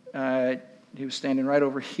 He was standing right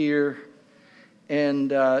over here.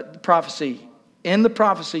 And the prophecy. In the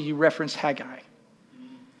prophecy, you referenced Haggai.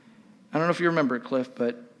 I don't know if you remember it, Cliff,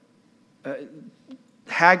 but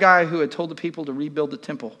Haggai, who had told the people to rebuild the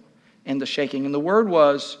temple and the shaking. And the word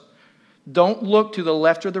was, don't look to the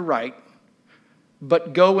left or the right,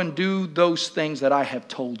 but go and do those things that I have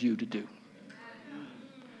told you to do.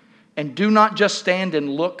 And do not just stand and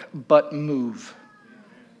look, but move.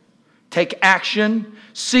 Take action,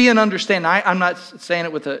 see and understand. I'm not saying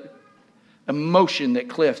it with a emotion that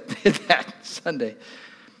Cliff did that Sunday.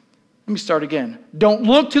 Let me start again. Don't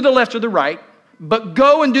look to the left or the right, but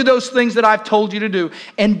go and do those things that I've told you to do.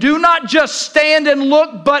 And do not just stand and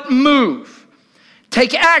look, but move.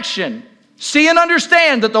 Take action. See and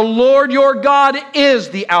understand that the Lord your God is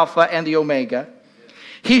the Alpha and the Omega.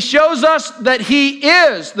 He shows us that He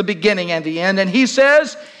is the beginning and the end. And He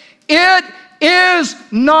says, it is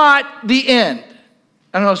not the end.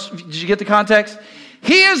 I don't know, did you get the context?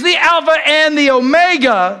 He is the Alpha and the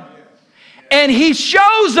Omega. And He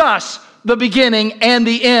shows us the beginning and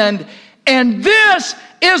the end. And this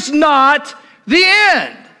is not the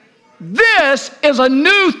end. This is a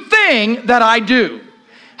new thing that I do.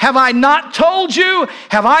 Have I not told you?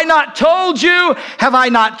 Have I not told you? Have I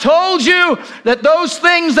not told you that those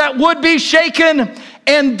things that would be shaken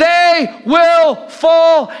and they will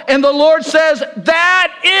fall? And the Lord says,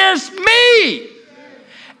 that is me.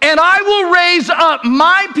 And I will raise up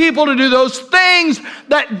my people to do those things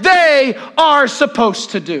that they are supposed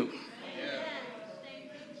to do.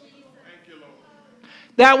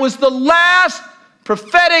 That was the last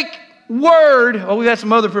prophetic word. Oh, we had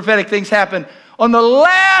some other prophetic things happen. On the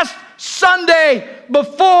last Sunday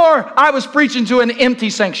before I was preaching to an empty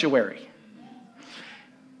sanctuary.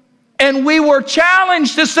 And we were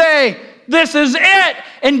challenged to say, this is it.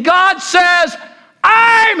 And God says,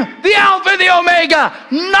 I'm the Alpha and the Omega,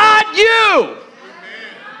 not you.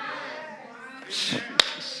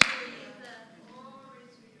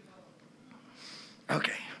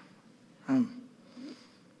 Okay.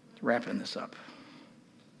 Wrapping this up.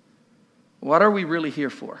 What are we really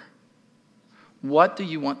here for? What do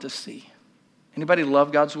you want to see? Anybody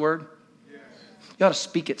love God's word? Yes. You ought to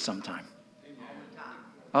speak it sometime.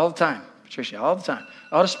 All the time. Patricia, all the time.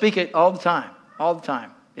 I ought to speak it all the time. All the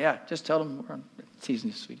time. Yeah, just tell them we're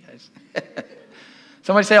teasing you, sweet guys.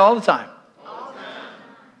 Somebody say all the time. All the time.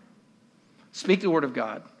 Speak the word of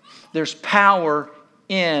God. There's power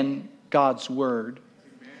in God's word.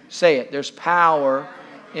 Amen. Say it. There's power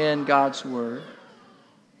in God's word.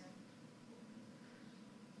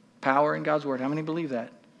 Power in God's word. How many believe that?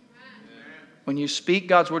 Amen. When you speak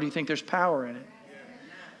God's word, do you think there's power in it?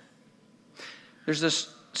 Yeah. There's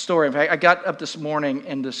this story. In fact, I got up this morning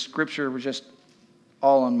and the scripture was just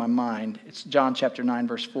all on my mind. It's John chapter 9,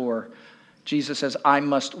 verse 4. Jesus says, I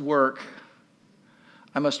must work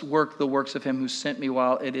the works of him who sent me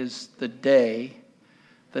while it is the day.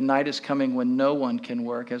 The night is coming when no one can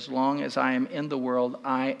work. As long as I am in the world,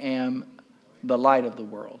 I am the light of the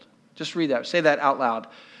world. Just read that. Say that out loud.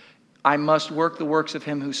 I must work the works of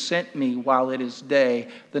him who sent me while it is day.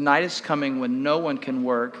 The night is coming when no one can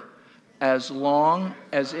work. As long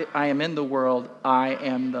as I am in the world, I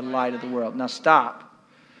am the light of the world. Now stop.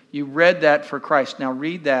 You read that for Christ. Now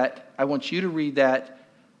read that. I want you to read that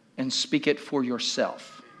and speak it for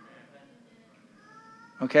yourself.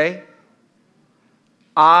 Okay?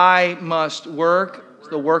 I must work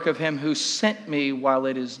the work of him who sent me while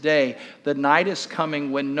it is day. The night is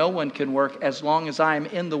coming when no one can work. As long as I am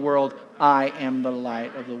in the world, I am the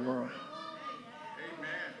light of the world.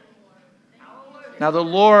 Now the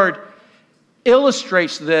Lord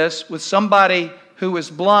illustrates this with somebody who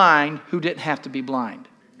is blind who didn't have to be blind.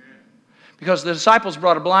 Because the disciples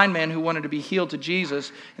brought a blind man who wanted to be healed to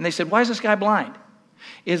Jesus, and they said, why is this guy blind?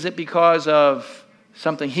 Is it because of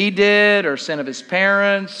something he did or sin of his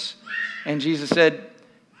parents. And Jesus said,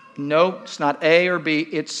 no, it's not A or B,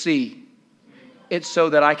 it's C. It's so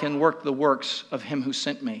that I can work the works of him who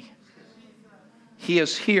sent me. He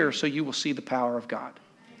is here so you will see the power of God.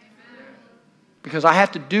 Because I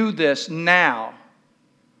have to do this now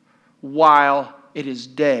while it is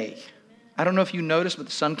day. I don't know if you noticed, but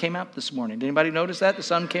the sun came up this morning. Did anybody notice that? The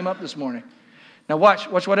sun came up this morning. Now watch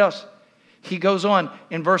what else. He goes on.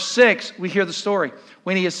 In verse 6, we hear the story.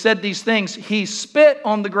 When he has said these things, he spit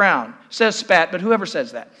on the ground. It says spat, but whoever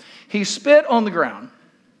says that. He spit on the ground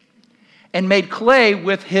and made clay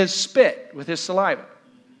with his spit, with his saliva.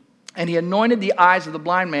 And he anointed the eyes of the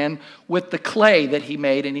blind man with the clay that he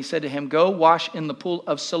made. And he said to him, go wash in the pool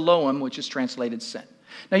of Siloam, which is translated sin.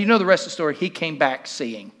 Now you know the rest of the story. He came back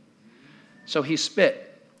seeing. So he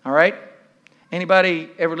spit. All right? Anybody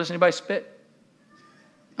ever listen to anybody spit?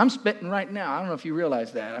 I'm spitting right now. I don't know if you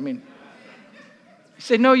realize that. I mean, you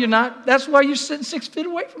say, no, you're not. That's why you're sitting 6 feet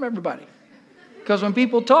away from everybody. Because when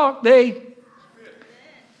people talk,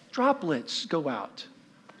 droplets go out.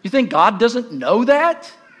 You think God doesn't know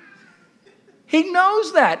that? He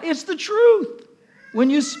knows that. It's the truth. When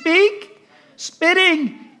you speak,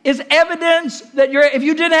 spitting is evidence that if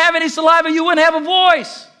you didn't have any saliva, you wouldn't have a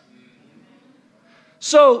voice.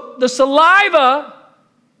 So the saliva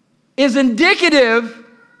is indicative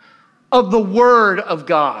of the Word of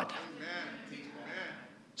God.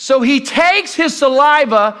 So he takes his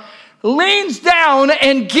saliva, leans down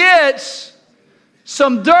and gets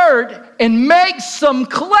some dirt and makes some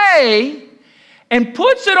clay and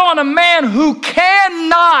puts it on a man who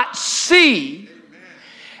cannot see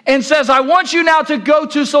and says, I want you now to go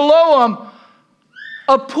to Siloam,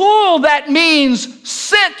 a pool that means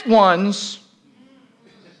sent ones.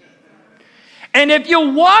 And if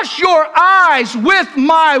you wash your eyes with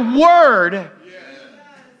my word,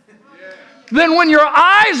 then when your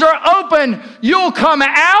eyes are open, you'll come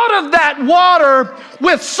out of that water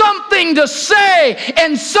with something to say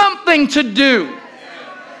and something to do.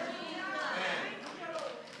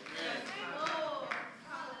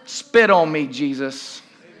 Spit on me, Jesus.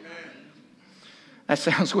 That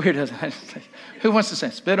sounds weird, doesn't it? Who wants to say,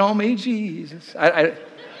 spit on me, Jesus?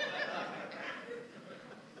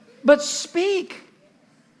 But speak.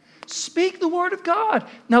 Speak the word of God.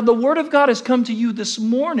 Now, the word of God has come to you this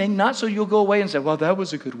morning, not so you'll go away and say, well, that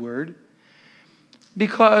was a good word.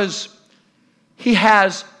 Because he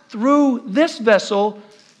has, through this vessel,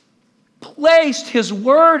 placed his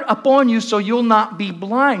word upon you so you'll not be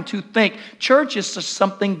blind to think church is just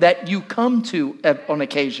something that you come to on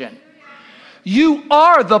occasion. You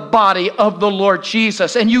are the body of the Lord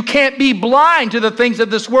Jesus, and you can't be blind to the things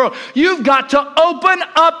of this world. You've got to open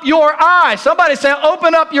up your eyes. Somebody say,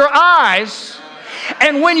 open up your eyes.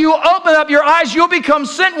 And when you open up your eyes, you'll become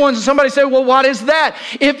sent ones. And somebody say, well, what is that?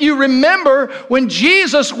 If you remember, when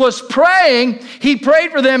Jesus was praying, he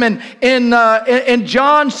prayed for them. And in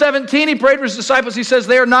John 17, he prayed for his disciples. He says,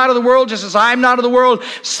 they are not of the world, just as I am not of the world.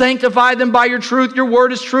 Sanctify them by your truth. Your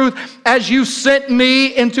word is truth. As you sent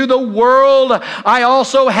me into the world, I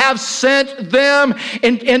also have sent them.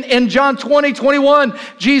 In John 20:21,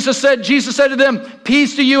 Jesus said to them,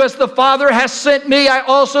 peace to you, as the Father has sent me, I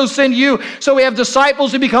also send you. So we have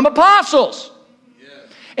disciples who become apostles. Yes.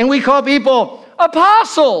 And we call people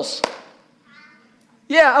apostles.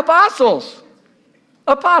 Yeah, apostles.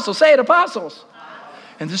 Apostles. Say it, apostles.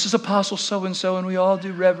 And this is apostle so-and-so, and we all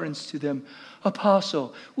do reverence to them.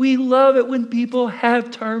 Apostle. We love it when people have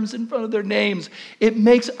terms in front of their names. It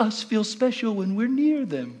makes us feel special when we're near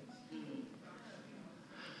them.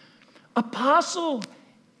 Apostle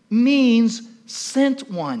means sent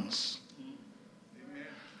ones.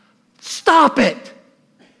 Stop it.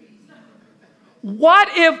 What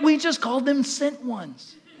if we just called them sent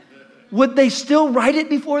ones? Would they still write it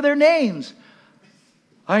before their names?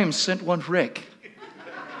 I am sent one Rick.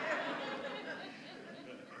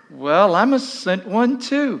 Well, I'm a sent one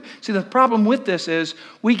too. See, the problem with this is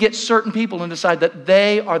we get certain people and decide that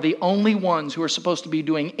they are the only ones who are supposed to be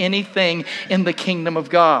doing anything in the kingdom of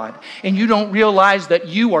God. And you don't realize that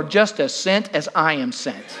you are just as sent as I am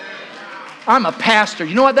sent. I'm a pastor.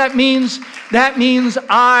 You know what that means? That means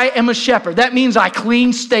I am a shepherd. That means I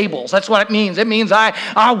clean stables. That's what it means. It means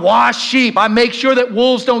I wash sheep. I make sure that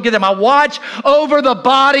wolves don't get them. I watch over the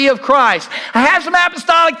body of Christ. I have some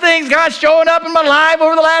apostolic things God's showing up in my life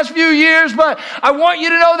over the last few years, but I want you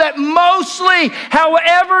to know that mostly,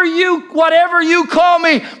 whatever you call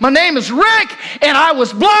me, my name is Rick, and I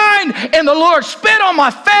was blind, and the Lord spit on my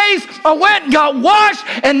face. I went and got washed,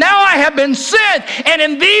 and now I have been sent. And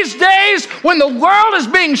in these days, when the world is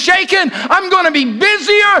being shaken, I'm I'm going to be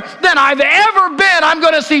busier than I've ever been. I'm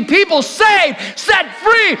going to see people saved, set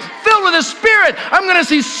free, filled with the Spirit. I'm going to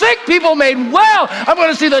see sick people made well. I'm going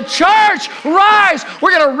to see the church rise.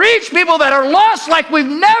 We're going to reach people that are lost like we've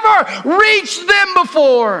never reached them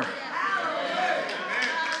before.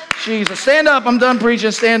 Jesus, stand up. I'm done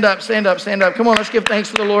preaching. Stand up, stand up, stand up. Come on, let's give thanks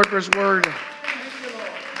to the Lord for His word.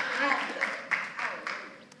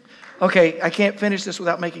 Okay, I can't finish this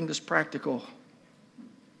without making this practical.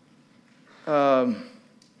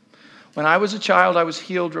 When I was a child, I was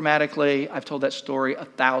healed dramatically. I've told that story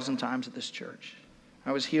 1,000 times at this church.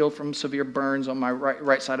 I was healed from severe burns on my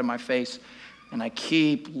right side of my face. And I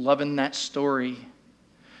keep loving that story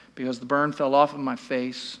because the burn fell off of my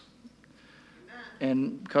face.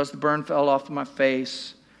 And because the burn fell off of my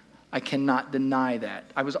face, I cannot deny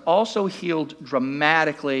that. I was also healed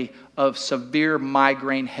dramatically of severe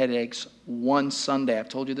migraine headaches one Sunday. I've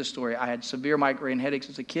told you this story. I had severe migraine headaches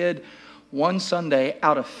as a kid. One Sunday,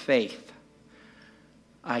 out of faith,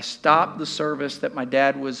 I stopped the service that my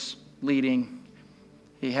dad was leading.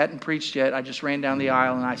 He hadn't preached yet. I just ran down the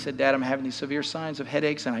aisle and I said, Dad, I'm having these severe signs of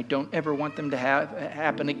headaches and I don't ever want them to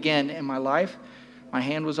happen again in my life. My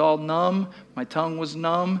hand was all numb. My tongue was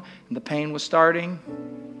numb and the pain was starting.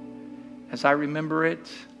 As I remember it,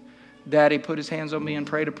 Daddy put his hands on me and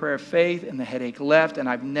prayed a prayer of faith and the headache left and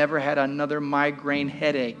I've never had another migraine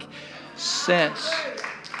headache since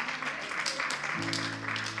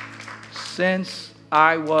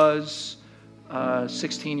I was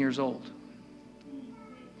 16 years old.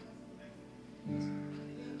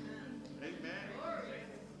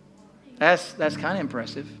 That's kind of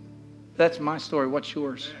impressive. That's my story. What's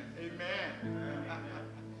yours?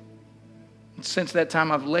 Since that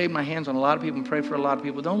time, I've laid my hands on a lot of people and prayed for a lot of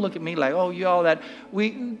people. Don't look at me like, oh, you all that.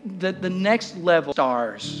 The next level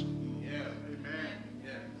stars.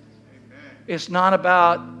 It's not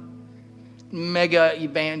about mega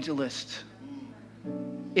evangelist.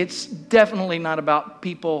 It's definitely not about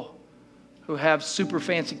people who have super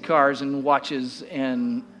fancy cars and watches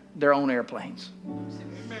and their own airplanes.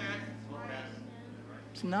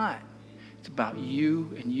 It's not. It's about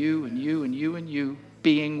you and you and you and you and you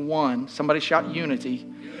being one. Somebody shout unity.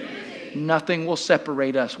 Unity. Nothing will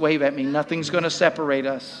separate us. Wave at me. Nothing's going to separate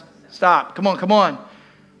us. Stop. Come on, come on.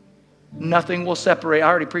 Nothing will separate. I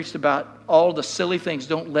already preached about all the silly things.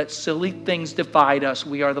 Don't let silly things divide us.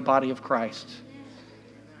 We are the body of Christ.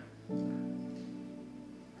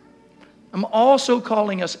 I'm also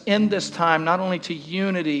calling us in this time not only to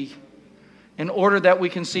unity in order that we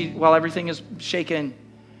can see while everything is shaken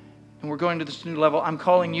and we're going to this new level. I'm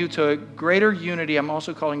calling you to greater unity. I'm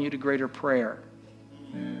also calling you to greater prayer.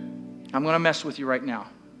 I'm going to mess with you right now.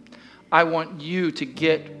 I want you to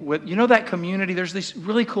get with, you know that community? There's these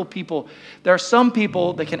really cool people. There are some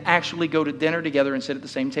people that can actually go to dinner together and sit at the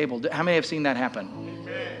same table. How many have seen that happen?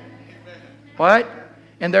 Amen. What?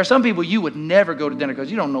 And there are some people you would never go to dinner because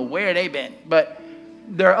you don't know where they've been. But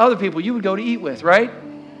there are other people you would go to eat with, right?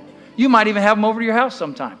 You might even have them over to your house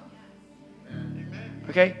sometime.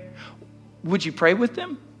 Okay? Would you pray with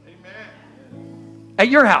them? Amen. At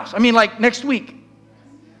your house. I mean, like next week.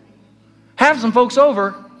 Have some folks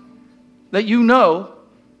over that you know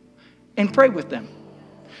and pray with them.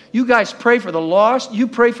 You guys pray for the lost. You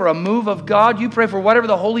pray for a move of God. You pray for whatever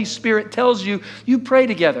the Holy Spirit tells you. You pray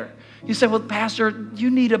together. You say, well, Pastor, you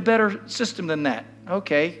need a better system than that.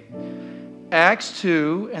 Okay. Acts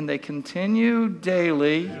 2, and they continue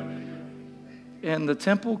daily in the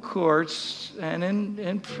temple courts and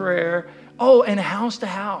in prayer. Oh, and house to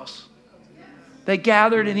house. They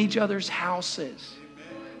gathered in each other's houses.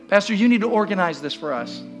 Pastor, you need to organize this for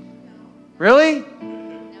us. Really?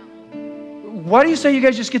 Why do you say you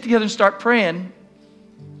guys just get together and start praying?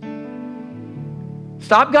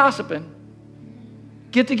 Stop gossiping.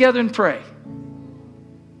 Get together and pray.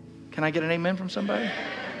 Can I get an amen from somebody?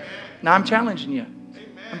 Now I'm challenging you.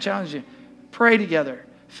 I'm challenging you. Pray together.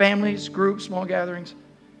 Families, groups, small gatherings.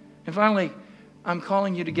 And finally, I'm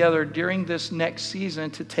calling you together during this next season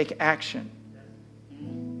to take action.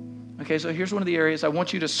 Okay, so here's one of the areas. I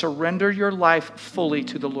want you to surrender your life fully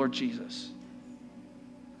to the Lord Jesus.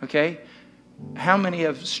 Okay? How many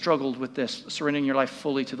have struggled with this, surrendering your life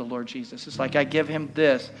fully to the Lord Jesus? It's like, I give him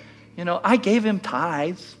this. You know, I gave him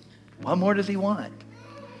tithes. What more does he want?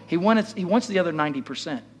 He wants the other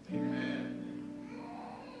 90%.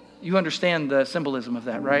 You understand the symbolism of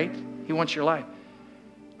that, right? He wants your life.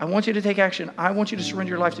 I want you to take action. I want you to surrender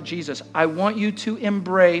your life to Jesus. I want you to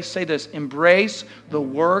embrace, say this, embrace the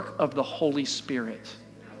work of the Holy Spirit.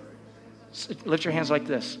 Lift your hands like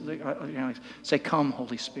this. Say, come,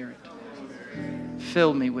 Holy Spirit.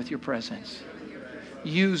 Fill me with your presence.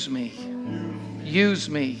 Use me. Use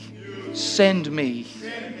me. Send me.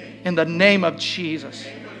 In the name of Jesus.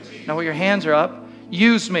 Now while your hands are up,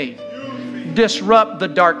 use me. Disrupt the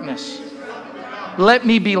darkness. Let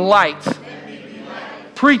me be light.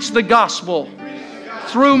 Preach the gospel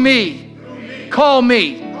through me. Call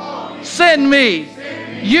me. Send me.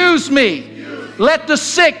 Use me. Let the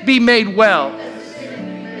sick be made well.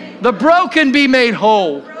 The broken be made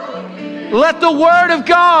whole. Let the word of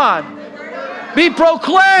God be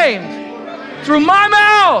proclaimed through my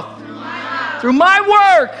mouth, through my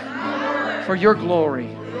work, for your glory.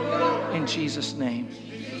 In Jesus' name.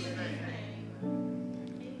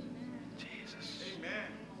 Jesus.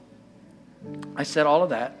 I said all of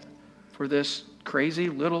that for this crazy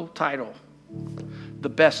little title. The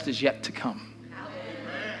best is yet to come.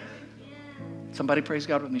 Somebody praise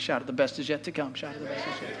God with me. Shout it. The best is yet to come. Shout it. The best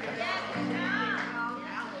is yet to come.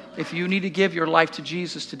 If you need to give your life to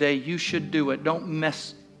Jesus today, you should do it. Don't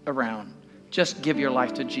mess around. Just give your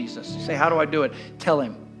life to Jesus. Say, how do I do it? Tell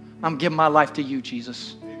him, I'm giving my life to you,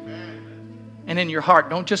 Jesus. And in your heart,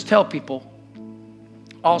 don't just tell people.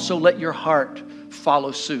 Also let your heart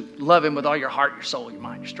follow suit. Love him with all your heart, your soul, your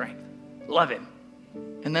mind, your strength. Love him.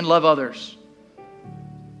 And then love others.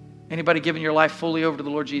 Anybody giving your life fully over to the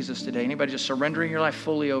Lord Jesus today? Anybody just surrendering your life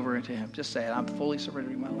fully over into him? Just say it. I'm fully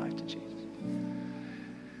surrendering my life to Jesus.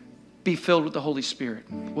 Be filled with the Holy Spirit.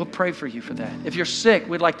 We'll pray for you for that. If you're sick,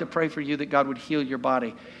 we'd like to pray for you that God would heal your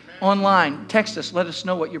body. Online, text us. Let us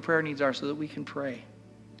know what your prayer needs are so that we can pray.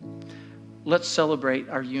 Let's celebrate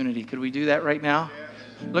our unity. Could we do that right now?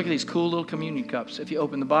 Look at these cool little communion cups. If you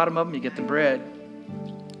open the bottom of them, you get the bread.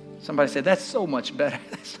 Somebody said, that's so much better.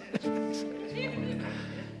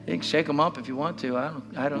 You can shake them up if you want to.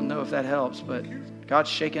 I don't know if that helps, but God's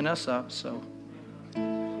shaking us up. So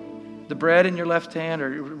the bread in your left hand,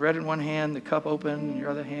 or bread in one hand, the cup open in your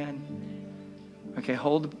other hand. Okay,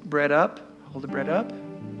 hold the bread up. Hold the bread up.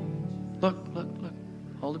 Look.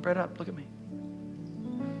 Hold the bread up. Look at me.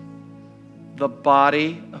 The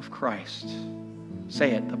body of Christ.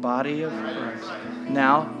 Say it. The body of Christ.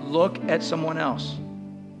 Now look at someone else.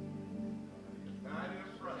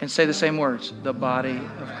 And say the same words. The body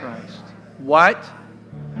of Christ. What?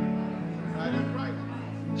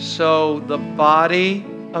 So the body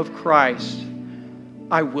of Christ.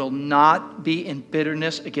 I will not be in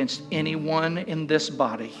bitterness against anyone in this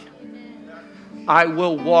body. I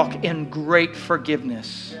will walk in great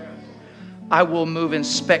forgiveness. I will move in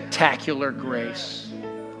spectacular grace.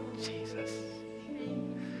 Jesus.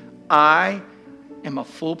 I am a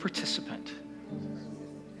full participant.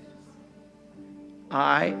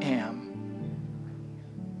 I am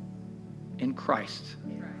in Christ,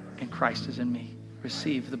 and Christ is in me.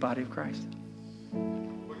 Receive the body of Christ.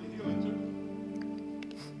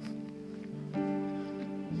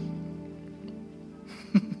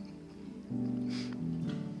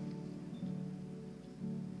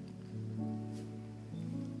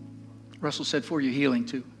 Russell said, for your healing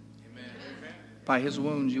too. Amen. By his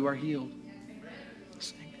wounds you are healed.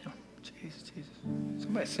 Sing. Jesus.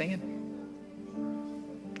 Somebody singing.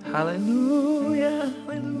 Hallelujah,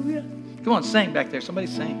 hallelujah. Come on, sing back there. Somebody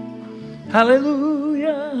sing.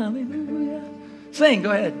 Hallelujah, hallelujah. Sing,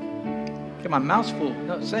 go ahead. Get my mouth's full.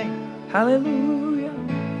 No, sing. Hallelujah.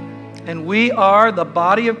 And we are the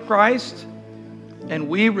body of Christ, and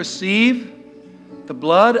we receive the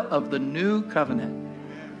blood of the new covenant.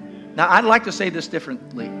 Now, I'd like to say this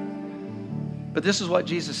differently, but this is what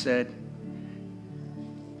Jesus said.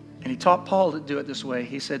 And he taught Paul to do it this way.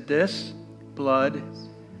 He said, this blood,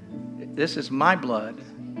 this is my blood,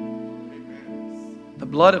 the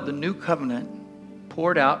blood of the new covenant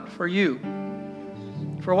poured out for you.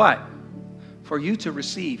 For what? For you to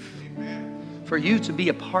receive, for you to be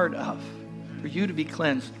a part of, for you to be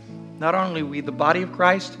cleansed. Not only we, the body of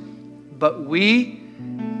Christ, but we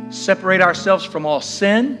separate ourselves from all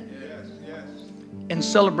sin and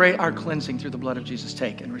celebrate our cleansing through the blood of Jesus.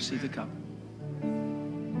 Take and receive the cup.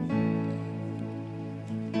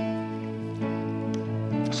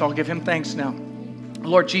 So I'll give him thanks now.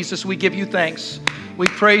 Lord Jesus, we give you thanks. We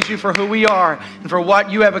praise you for who we are and for what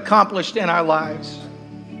you have accomplished in our lives.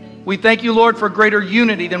 We thank you, Lord, for greater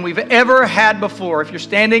unity than we've ever had before. If you're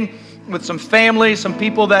standing with some family, some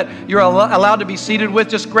people that you're allowed to be seated with,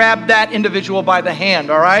 just grab that individual by the hand,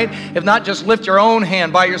 all right? If not, just lift your own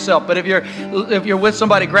hand by yourself. But if you're with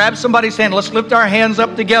somebody, grab somebody's hand. Let's lift our hands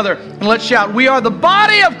up together and let's shout, we are the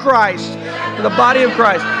body of Christ. The body of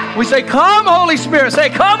Christ. We say, come, Holy Spirit. Say,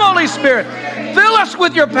 come, Holy Spirit. Fill us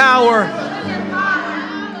with your power.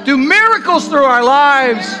 Do miracles through our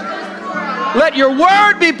lives. Let your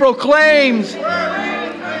word be proclaimed.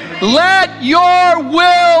 Let your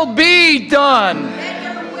will be done.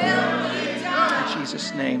 In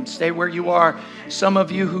Jesus' name. Stay where you are. Some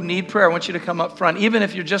of you who need prayer, I want you to come up front. Even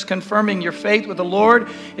if you're just confirming your faith with the Lord,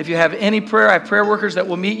 if you have any prayer, I have prayer workers that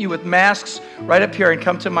will meet you with masks right up here and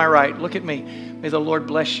come to my right. Look at me. May the Lord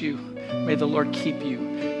bless you. May the Lord keep you.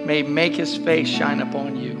 May He make His face shine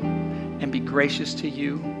upon you and be gracious to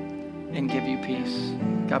you and give you peace.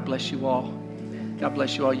 God bless you all. God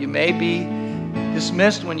bless you all. You may be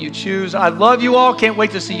dismissed when you choose. I love you all. Can't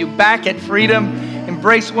wait to see you back at Freedom.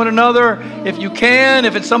 Embrace one another if you can.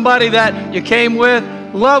 If it's somebody that you came with,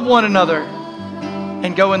 love one another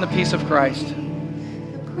and go in the peace of Christ.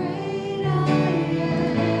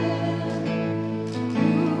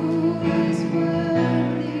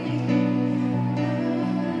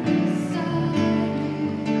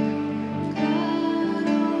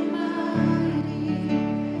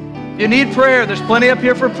 If you need prayer, there's plenty up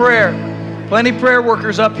here for prayer. Plenty prayer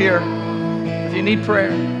workers up here if you need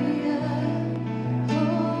prayer.